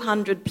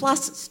 200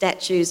 plus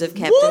statues of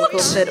Captain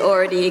Cook that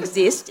already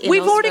exist in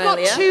We've Australia.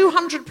 already got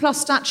 200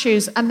 plus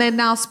statues, and they're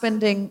now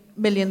spending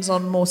millions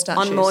on more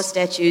statues. On more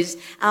statues.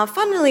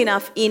 Funnily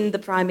enough, in the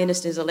Prime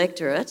Minister's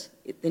electorate,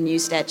 the new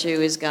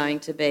statue is going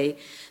to be.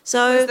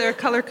 So, is there a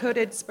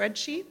colour-coded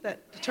spreadsheet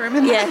that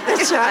determines that? Yeah,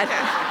 that's right.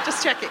 Okay.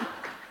 Just checking.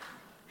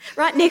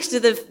 Right next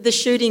to the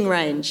shooting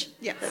range.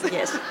 Yes.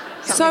 Yes.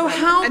 So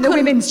how and the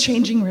women's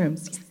changing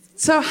rooms.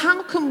 So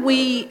how can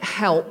we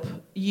help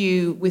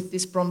you with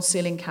this bronze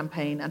ceiling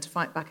campaign and to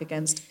fight back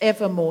against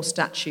ever more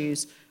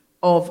statues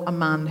of a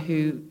man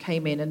who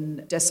came in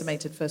and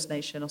decimated First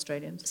Nation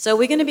Australians? So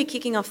we're going to be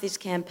kicking off this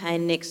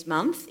campaign next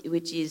month,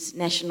 which is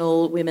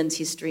National Women's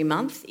History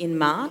Month in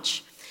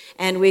March.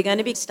 And we're going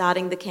to be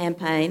starting the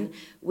campaign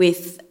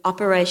with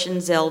Operation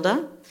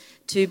Zelda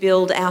to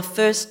build our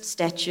first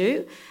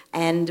statue.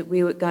 And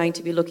we were going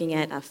to be looking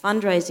at a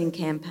fundraising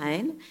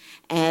campaign.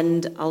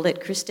 And I'll let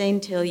Kristine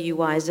tell you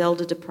why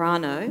Zelda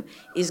Deprano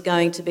is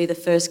going to be the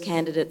first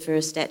candidate for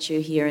a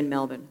statue here in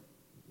Melbourne.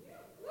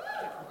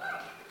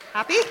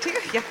 Happy to?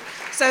 Yeah.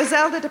 So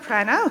Zelda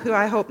Deprano, who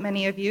I hope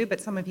many of you,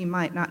 but some of you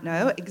might not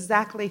know,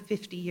 exactly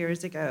 50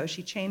 years ago,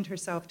 she chained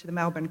herself to the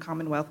Melbourne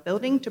Commonwealth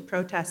Building to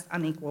protest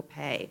unequal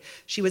pay.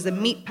 She was a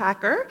meat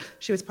packer.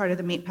 She was part of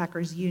the Meat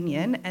Packers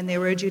Union, and they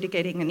were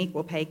adjudicating an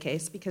equal pay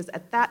case because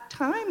at that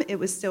time it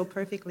was still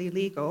perfectly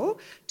legal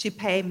to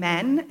pay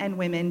men and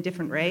women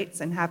different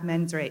rates and have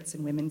men's rates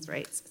and women's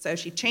rates. So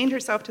she chained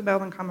herself to the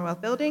Melbourne Commonwealth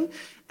Building,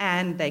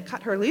 and they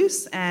cut her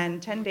loose,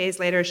 and 10 days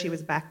later she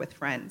was back with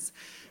friends.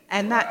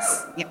 And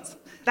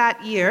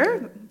that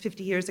year,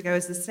 50 years ago,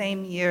 is the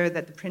same year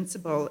that the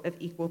principle of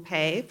equal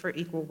pay for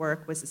equal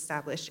work was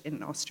established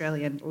in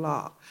Australian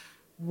law.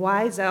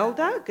 Why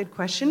Zelda? Good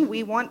question.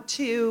 We want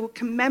to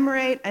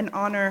commemorate and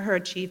honor her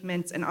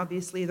achievements and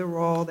obviously the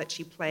role that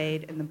she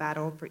played in the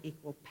battle for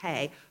equal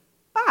pay.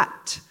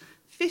 But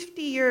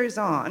 50 years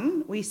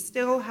on, we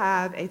still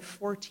have a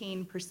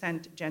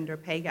 14% gender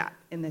pay gap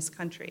in this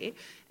country.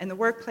 And the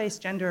Workplace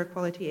Gender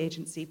Equality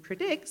Agency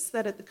predicts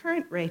that at the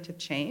current rate of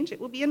change, it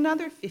will be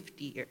another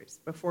 50 years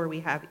before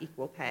we have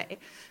equal pay.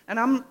 And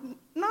I'm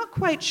not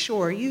quite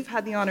sure. You've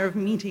had the honor of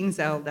meeting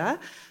Zelda.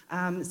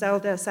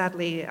 Zelda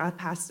sadly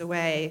passed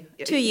away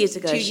 2 years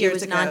ago. She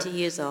was 90 ago,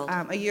 years old.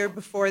 a year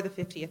before the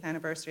 50th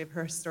anniversary of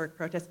her historic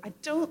protest. I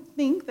don't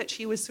think that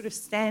she was sort of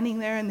standing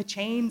there in the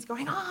chains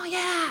going, oh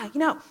yeah, you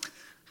know,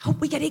 hope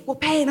we get equal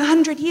pay in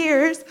 100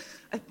 years.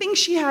 I think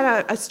she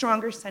had a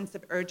stronger sense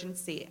of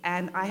urgency,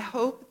 and I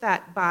hope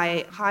that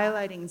by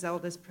highlighting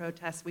Zelda's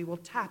protest, we will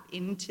tap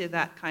into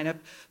that kind of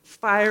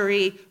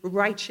fiery,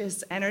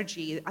 righteous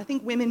energy. I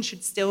think women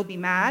should still be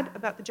mad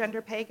about the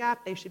gender pay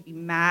gap. They should be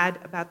mad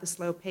about the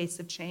slow pace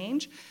of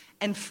change.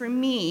 And for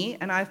me,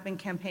 and I've been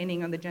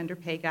campaigning on the gender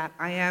pay gap,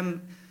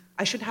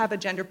 I should have a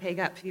gender pay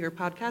gap for your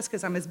podcast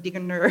because I'm as big a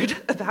nerd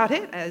about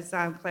it as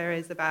Clare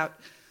is about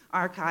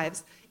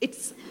archives.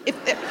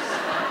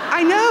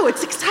 I know,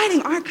 it's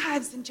exciting,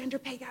 archives and gender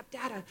pay gap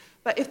data.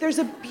 But if there's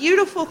a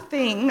beautiful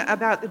thing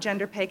about the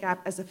gender pay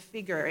gap as a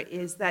figure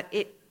is that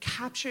it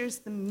captures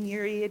the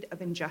myriad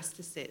of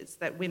injustices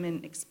that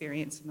women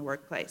experience in the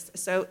workplace.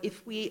 So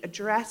if we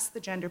address the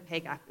gender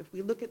pay gap, if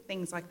we look at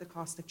things like the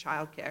cost of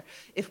childcare,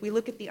 if we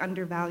look at the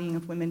undervaluing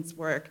of women's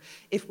work,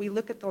 if we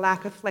look at the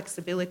lack of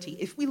flexibility,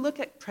 if we look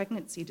at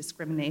pregnancy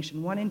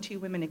discrimination, 1 in 2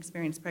 women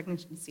experience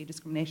pregnancy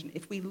discrimination.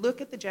 If we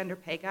look at the gender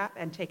pay gap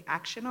and take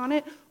action on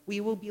it,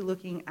 we will be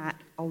looking at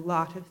a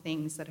lot of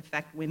things that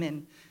affect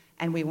women,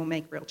 and we will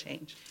make real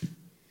change.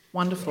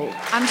 Wonderful.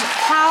 And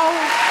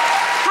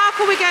how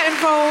can we get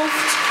involved?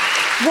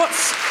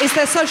 Is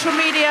there social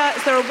media?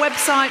 Is there a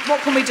website? What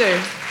can we do?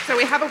 So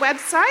we have a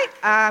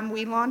website.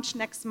 We launch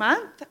next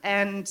month,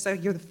 and so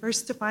you're the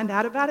first to find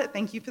out about it.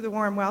 Thank you for the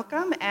warm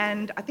welcome.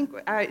 And I think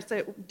it's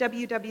a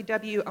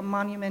www, a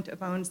monument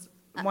of one's own.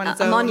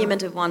 A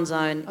monument of one's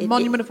own. A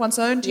monument of one's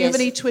own. Do you have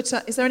any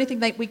Twitter? Is there anything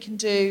that we can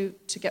do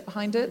to get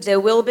behind it?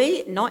 There will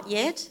be, not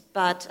yet,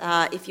 but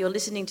if you're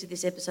listening to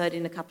this episode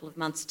in a couple of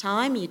months'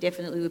 time, you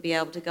definitely will be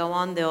able to go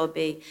on. There will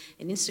be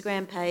an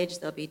Instagram page,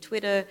 there'll be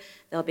Twitter,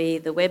 there'll be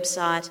the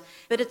website.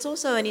 But it's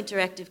also an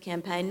interactive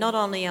campaign. Not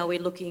only are we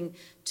looking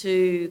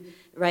to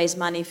raise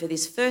money for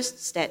this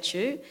first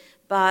statue,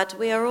 but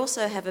we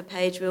also have a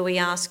page where we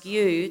ask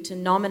you to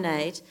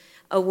nominate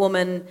a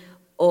woman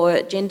or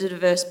a gender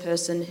diverse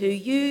person who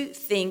you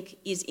think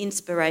is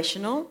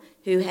inspirational,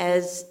 who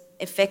has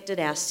affected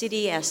our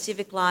city, our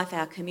civic life,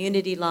 our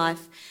community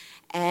life,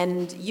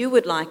 and you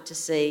would like to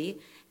see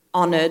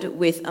honoured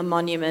with a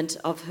monument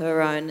of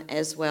her own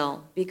as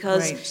well.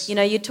 Because, you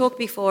know, you talked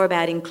before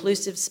about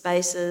inclusive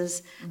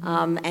spaces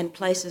and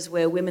places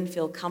where women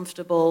feel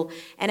comfortable,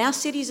 and our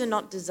cities are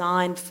not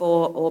designed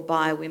for or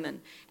by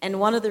women.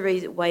 And one of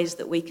the ways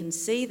that we can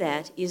see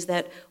that is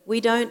that we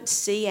don't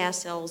see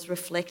ourselves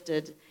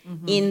reflected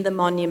in the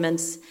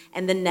monuments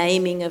and the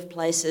naming of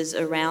places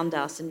around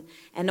us.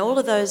 And all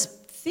of those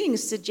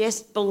things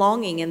suggest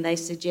belonging, and they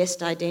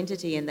suggest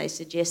identity, and they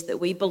suggest that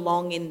we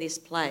belong in this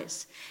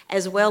place,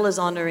 as well as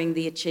honouring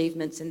the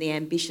achievements and the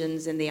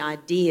ambitions and the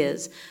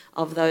ideas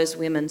of those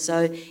women.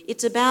 So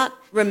it's about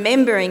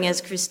remembering,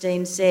 as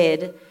Kristine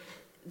said,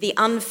 the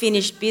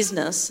unfinished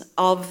business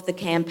of the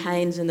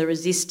campaigns and the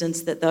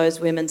resistance that those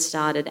women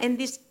started. And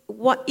this,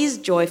 what is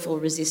joyful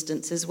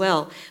resistance as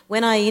well.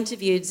 When I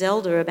interviewed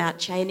Zelda about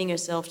chaining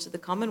herself to the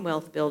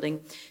Commonwealth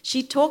building,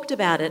 she talked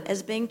about it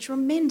as being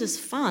tremendous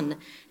fun.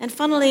 And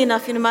funnily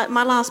enough, you know,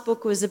 my last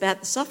book was about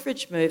the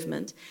suffrage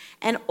movement,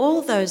 and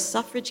all those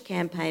suffrage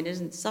campaigners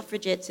and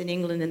suffragettes in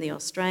England and the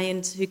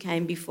Australians who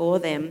came before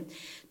them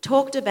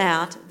talked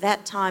about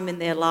that time in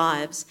their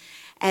lives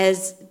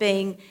as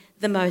being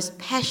the most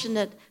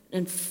passionate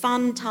and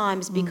fun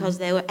times because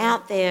they were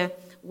out there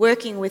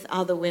working with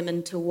other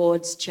women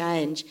towards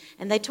change.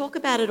 And they talk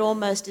about it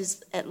almost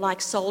as like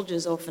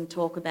soldiers often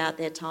talk about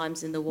their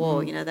times in the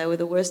war. You know, they were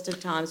the worst of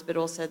times, but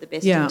also the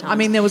best of times. I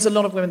mean, there was a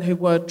lot of women who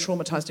were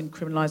traumatised and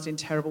criminalised in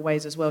terrible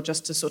ways as well,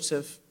 just to sort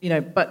of, you know,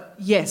 but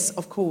yes,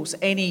 of course,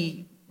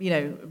 any, you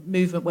know,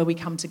 movement where we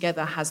come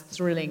together has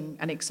thrilling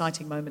and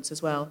exciting moments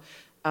as well.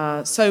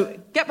 So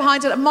get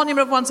behind it, a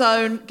monument of one's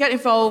own, get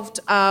involved,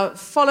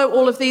 follow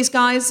all of these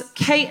guys.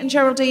 Kate and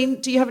Geraldine,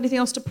 do you have anything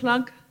else to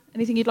plug?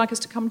 Anything you'd like us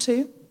to come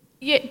to?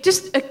 Yeah,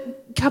 just a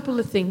couple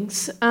of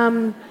things.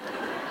 I'll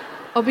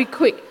be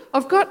quick.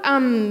 I've got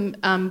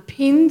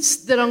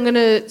pins that I'm going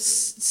to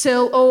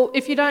sell, or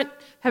if you don't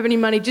have any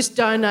money, just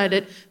donate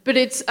it. But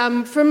it's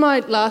from my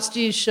last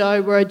year's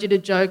show where I did a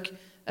joke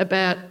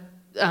about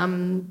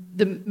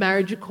the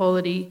marriage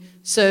equality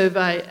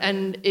survey,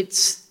 and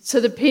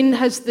so the pin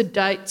has the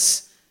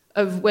dates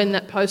of when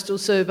that postal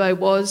survey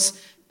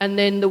was, and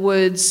then the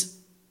words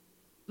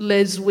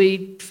 "Les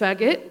weed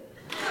faggot."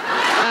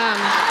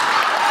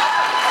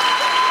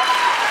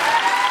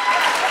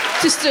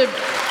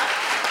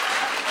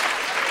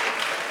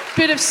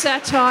 bit of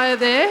satire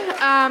there.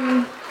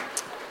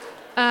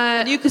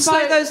 You can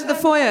buy those in the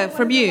foyer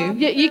from you.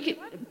 Yeah, you can,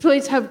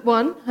 please have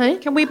one. Hey,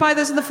 can we buy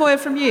those in the foyer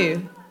from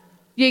you?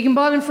 Yeah, you can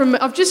buy them from.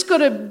 I've just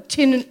got a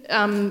tin,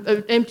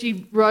 an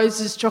empty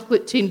Roses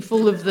chocolate tin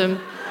full of them.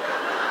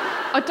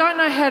 I don't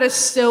know how to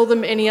sell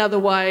them any other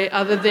way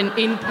other than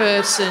in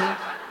person.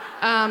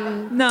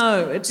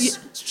 No,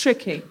 it's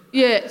tricky.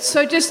 Yeah,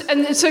 so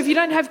if you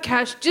don't have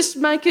cash, just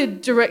make a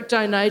direct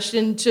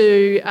donation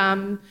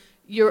to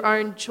your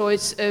own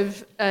choice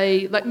of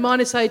a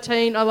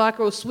 -18, I like,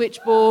 or a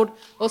switchboard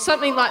or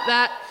something like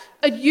that.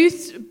 A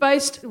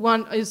youth-based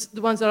one is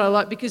the ones that I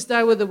like because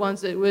they were the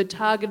ones that were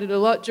targeted a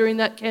lot during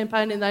that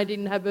campaign and they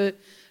didn't have a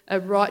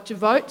right to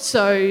vote,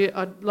 so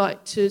I'd like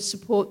to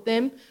support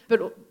them. But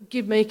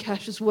give me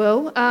cash as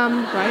well.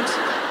 Great.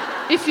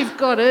 If you've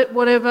got it,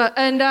 whatever.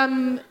 And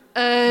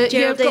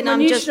Geraldine, I've got my I'm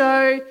new just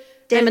show.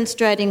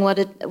 Demonstrating what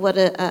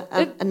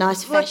a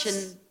nice fashion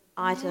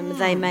item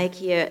they make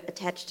here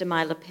attached to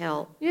my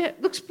lapel. Yeah,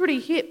 it looks pretty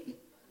hip.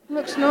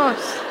 Looks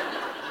nice.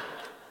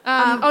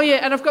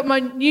 And I've got my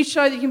new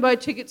show that you can buy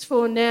tickets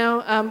for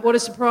now. What a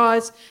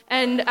surprise.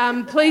 And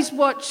please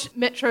watch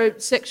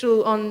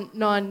Metrosexual on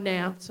 9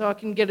 now so I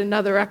can get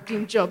another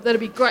acting job. That'd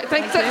be great.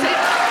 Thanks. That's it.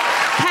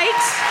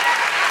 Kate?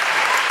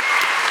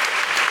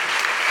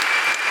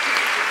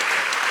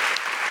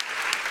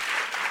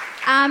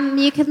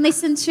 You can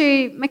listen to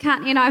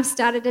McCartney and I have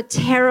started a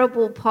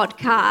terrible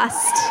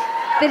podcast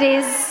that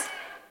is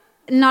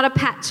not a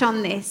patch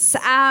on this,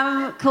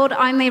 called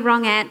Only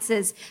Wrong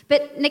Answers.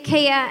 But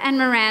Nakia and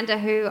Miranda,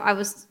 who I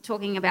was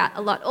talking about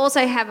a lot,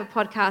 also have a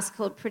podcast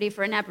called Pretty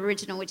for an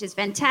Aboriginal, which is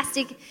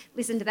fantastic.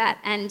 Listen to that.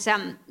 And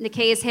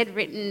Nakia's had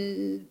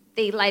written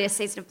the latest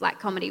season of Black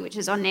Comedy, which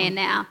is on there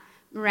now.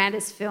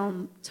 Miranda's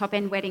film Top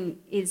End Wedding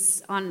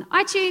is on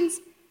iTunes.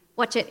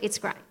 Watch it, it's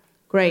great.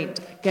 Great.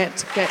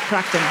 Get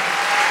cracking.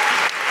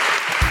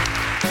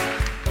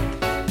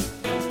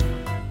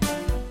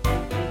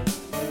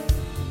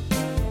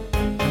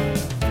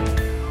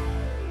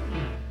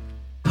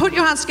 Put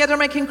your hands together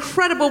and make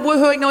incredible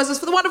woohooing noises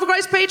for the wonderful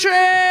Grace Petrie!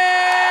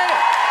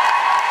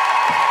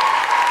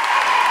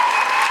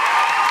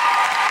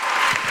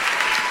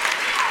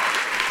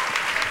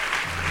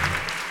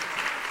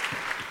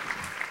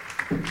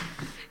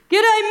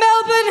 G'day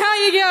Melbourne, how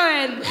you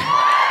going?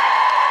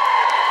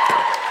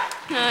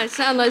 I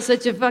sound like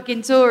such a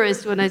fucking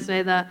tourist when I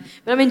say that,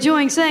 but I'm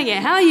enjoying saying it.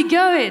 How are you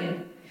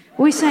going?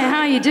 We say,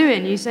 how are you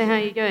doing? You say, how are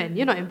you going?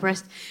 You're not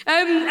impressed.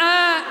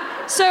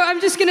 So I'm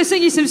just going to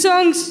sing you some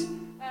songs.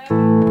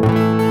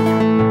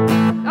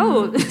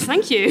 Oh,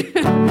 thank you.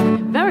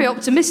 Very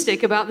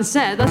optimistic about the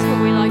set. That's what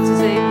we like to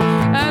see.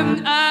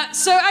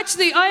 So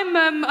actually,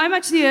 I'm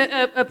actually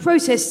a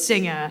protest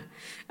singer.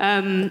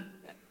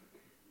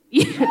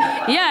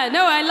 Yeah,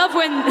 no, I love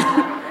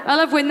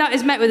when that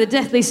is met with a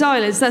deathly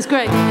silence. That's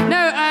great.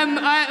 No, I'm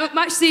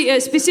actually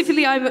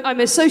specifically I'm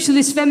a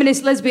socialist,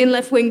 feminist, lesbian,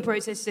 left-wing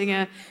protest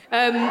singer.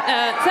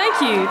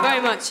 Thank you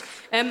very much.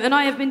 And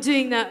I have been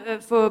doing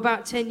that for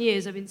about 10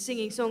 years. I've been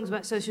singing songs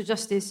about social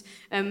justice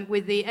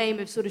with the aim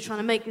of sort of trying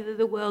to make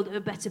the world a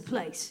better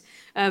place.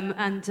 And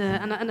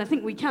I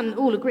think we can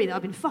all agree that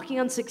I've been fucking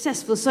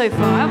unsuccessful so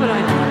far, haven't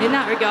I? In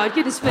that regard,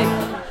 goodness me.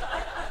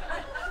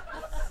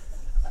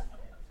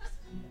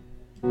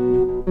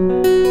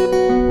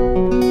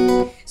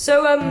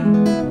 So, I'll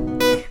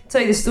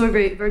tell you this story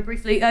very, very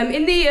briefly.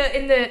 In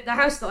the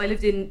house that I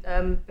lived in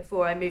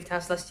before I moved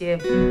house last year,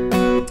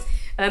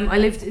 I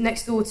lived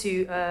next door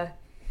to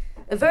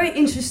a very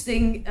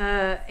interesting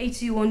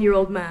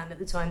 81-year-old man at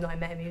the time that I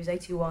met him. He was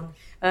 81,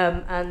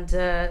 and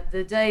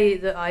the day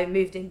that I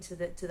moved into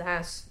the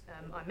house,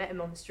 I met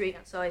him on the street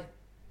outside.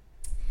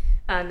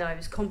 And I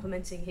was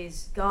complimenting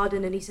his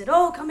garden, and he said,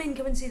 "Oh, come in,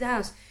 come and see the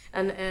house."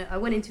 And I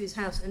went into his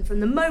house, and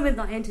from the moment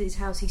that I entered his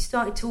house, he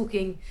started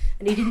talking,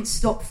 and he didn't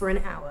stop for an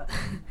hour.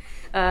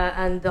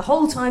 And the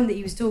whole time that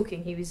he was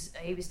talking, he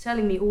was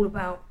telling me all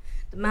about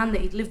the man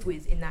that he'd lived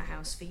with in that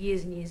house for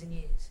years and years and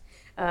years,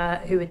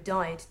 who had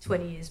died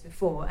 20 years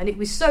before. And it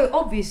was so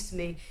obvious to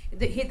me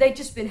that they'd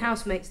just been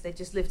housemates, they'd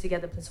just lived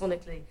together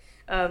platonically.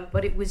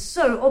 But it was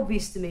so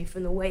obvious to me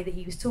from the way that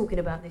he was talking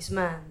about this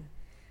man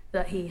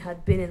that he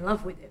had been in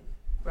love with him.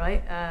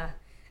 Right?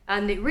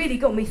 And it really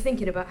got me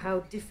thinking about how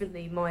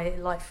differently my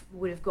life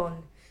would have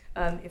gone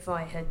if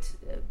I had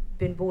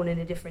been born in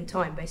a different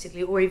time,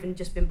 basically, or even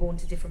just been born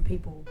to different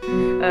people.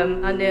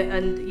 And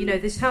you know,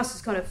 this house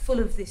is kind of full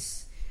of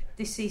this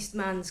deceased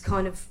man's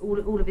kind of,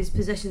 all of his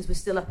possessions were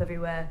still up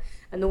everywhere,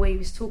 and the way he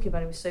was talking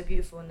about it was so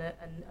beautiful, and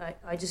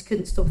I just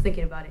couldn't stop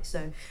thinking about it.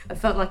 So I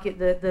felt like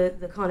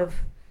the kind of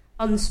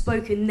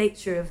unspoken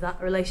nature of that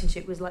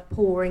relationship was like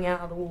pouring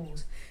out of the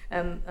walls.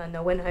 And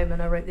I went home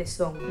and I wrote this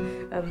song,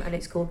 and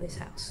it's called This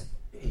House.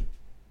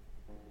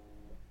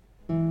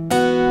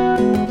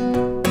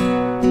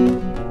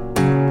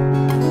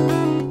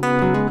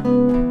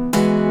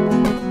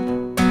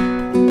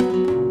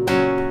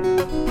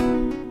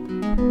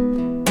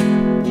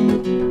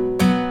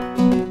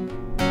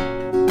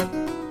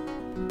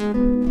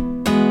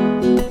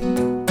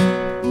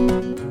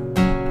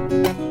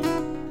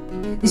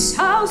 This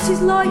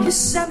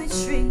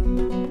cemetery.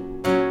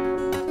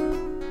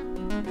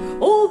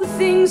 All the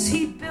things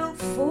he built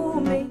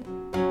for me,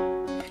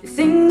 the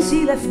things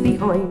he left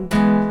behind,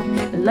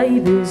 the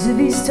labours of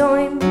his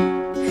time,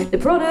 the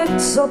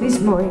products of his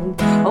mind.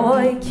 Oh,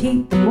 I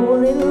keep them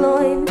all in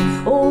line,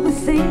 all the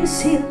things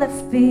he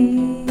left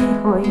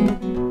behind.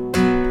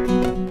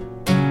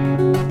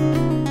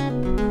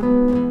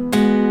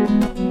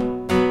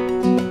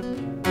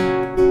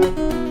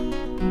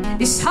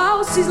 This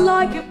house is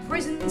like a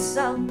prison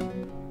cell,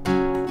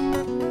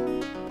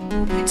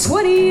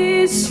 20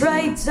 years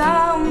straight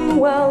down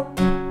well,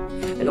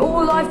 and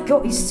all I've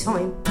got is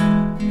time.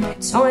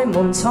 Time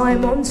on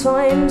time on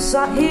time,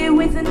 sat here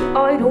with an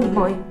idle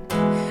mind,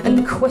 and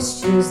the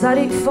questions that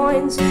it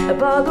finds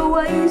about the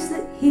ways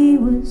that he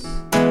was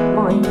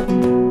mine.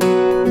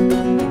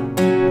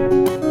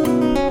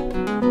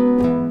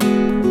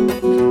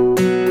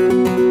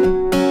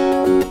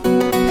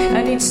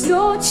 And it's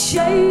not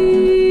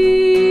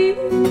shame,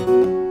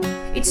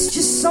 it's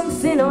just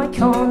something I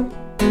can't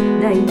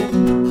name.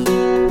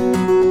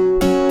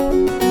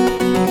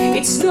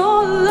 It's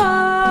not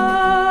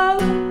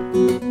love,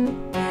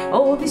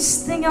 oh,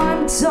 this thing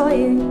I'm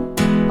dying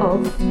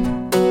of.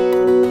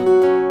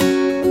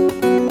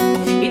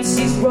 It's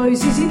his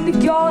roses in the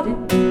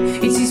garden,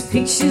 it's his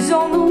pictures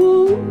on the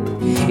wall.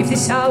 If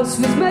this house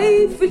was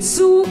made for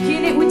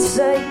talking, it would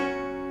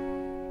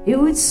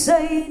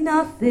say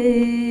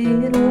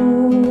nothing at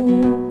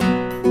all.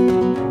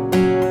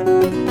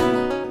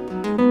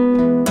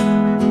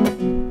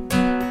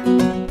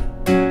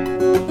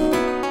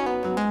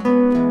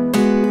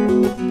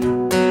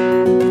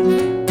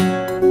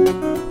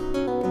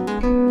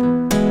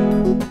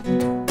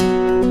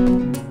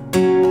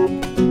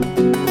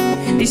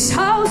 This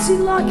house is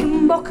like a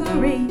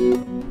mockery,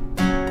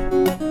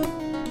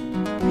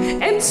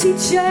 empty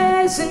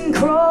chairs and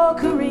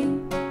crockery,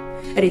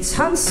 and it's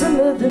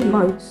handsomer than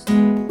most,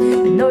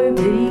 but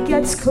nobody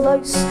gets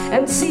close.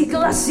 Empty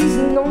glasses,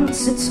 none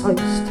to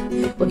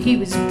toast. Well, he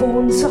was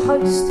born to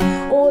host,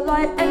 all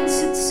I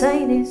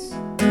entertain is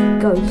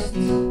ghosts.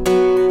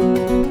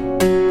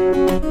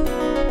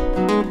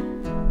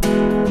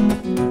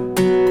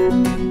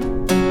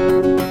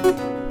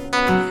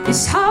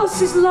 This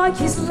house is like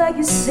his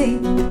legacy,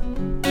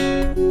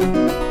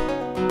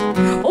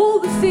 all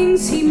the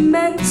things he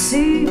meant to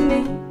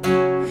me,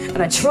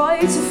 and I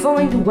try to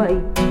find a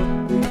way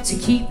to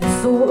keep the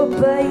thought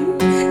at bay,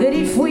 that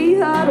if we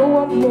had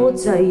one more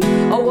day,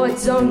 oh, I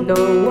don't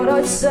know what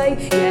I'd say.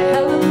 Yeah,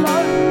 hell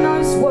alone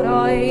knows what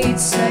I'd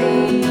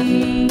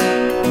say.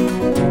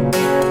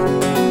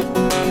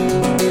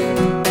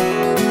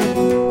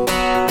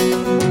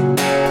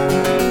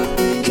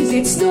 Cause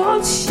it's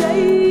not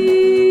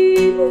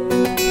shame,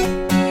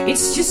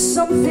 it's just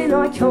something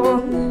I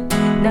can't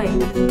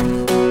name.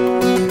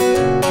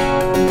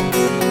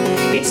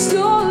 It's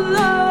not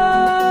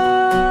love,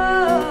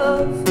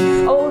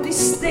 oh,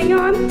 this thing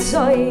I'm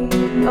dying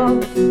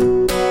of.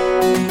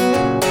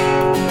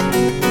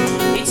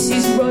 It's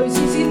his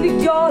roses in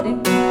the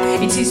garden,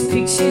 it's his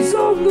pictures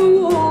on the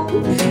wall.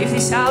 If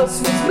this house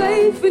was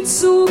made for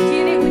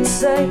talking, it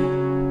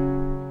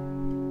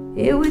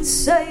would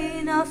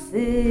say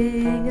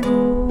nothing at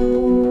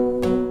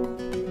all.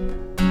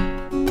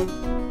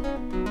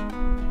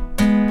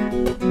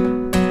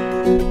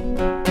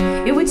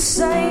 It would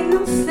say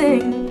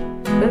nothing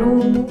at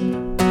all.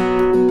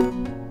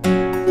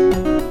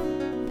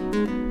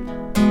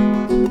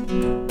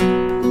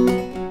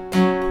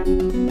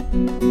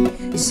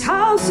 This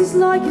house is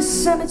like a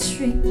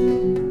cemetery,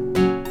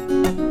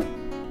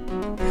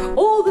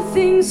 all the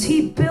things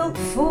he built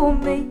for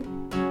me,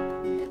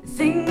 the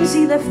things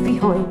he left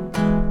behind,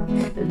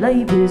 the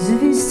labours of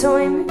his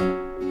time,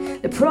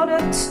 the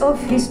products of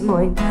his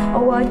mind.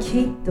 Oh, I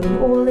keep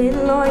them all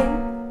in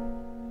line,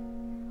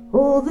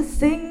 all the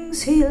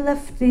things he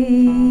left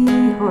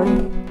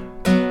behind.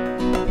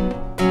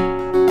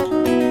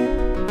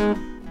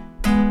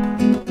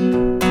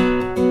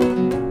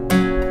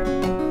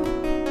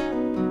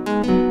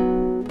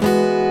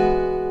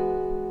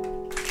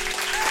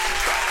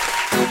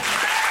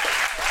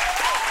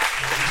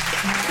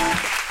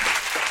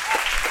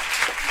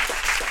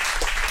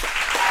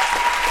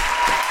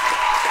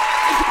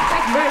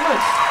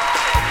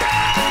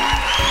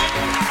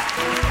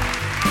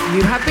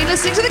 You have been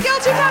listening to The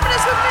Guilty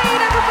Feminist with me,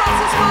 Deborah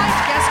Francis Wright,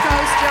 guest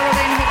host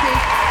Geraldine Hickey,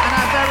 and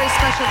our very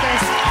special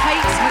guest,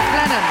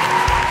 McLennan.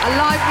 A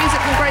live music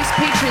from Grace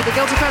Petrie. The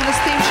Guilty Feminist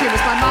theme tune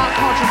was by Mark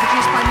Hodge and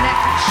produced by Nick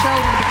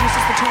Sheldon. The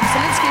producers for Tom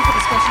Selinsky, for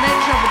the Scottish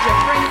Nature Show, for Jeff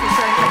Green, for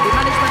Australian Company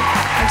Management.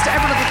 Thanks to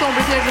everyone at the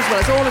Thornbury Theatre, as well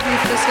as all of you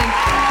for listening.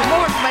 For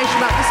more information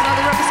about this and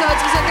other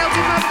episodes, visit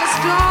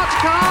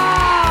guiltyfeminist.com.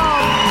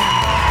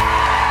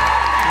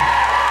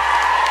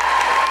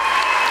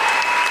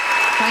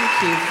 Thank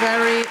you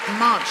very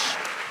much.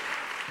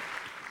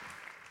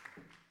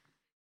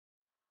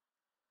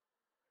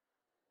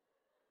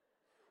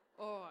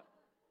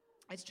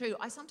 It's true.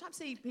 I sometimes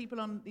see people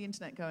on the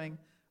internet going,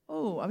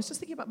 oh, I was just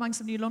thinking about buying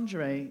some new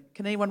lingerie.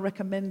 Can anyone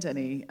recommend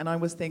any? And I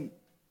always think,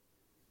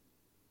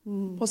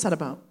 what's that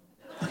about?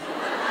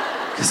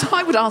 Because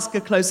I would ask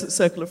a close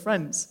circle of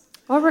friends.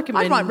 I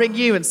recommend... I might ring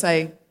you and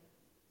say,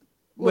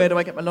 where do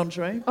I get my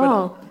lingerie?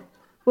 But,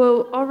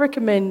 well, I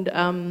recommend,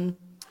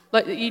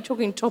 like, are you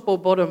talking top or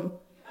bottom?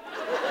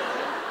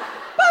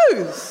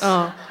 Both.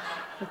 Oh,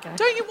 okay.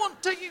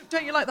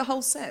 Don't you like the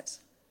whole set?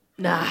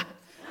 Nah.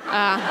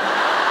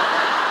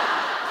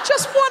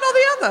 Just one or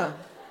the other?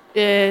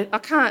 Yeah, I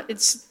can't.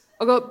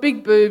 I've got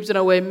big boobs and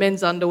I wear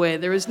men's underwear.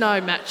 There is no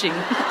matching.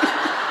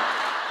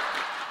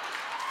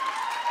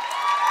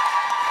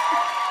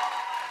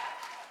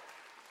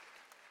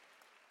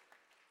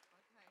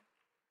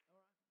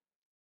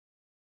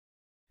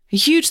 A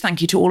huge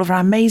thank you to all of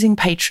our amazing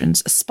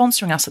patrons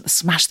sponsoring us at the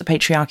Smash the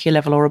Patriarchy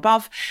level or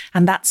above,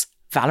 and that's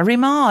Valerie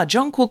Marr,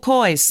 John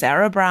Quilcoy,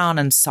 Sarah Brown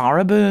and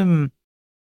Sarah Boom.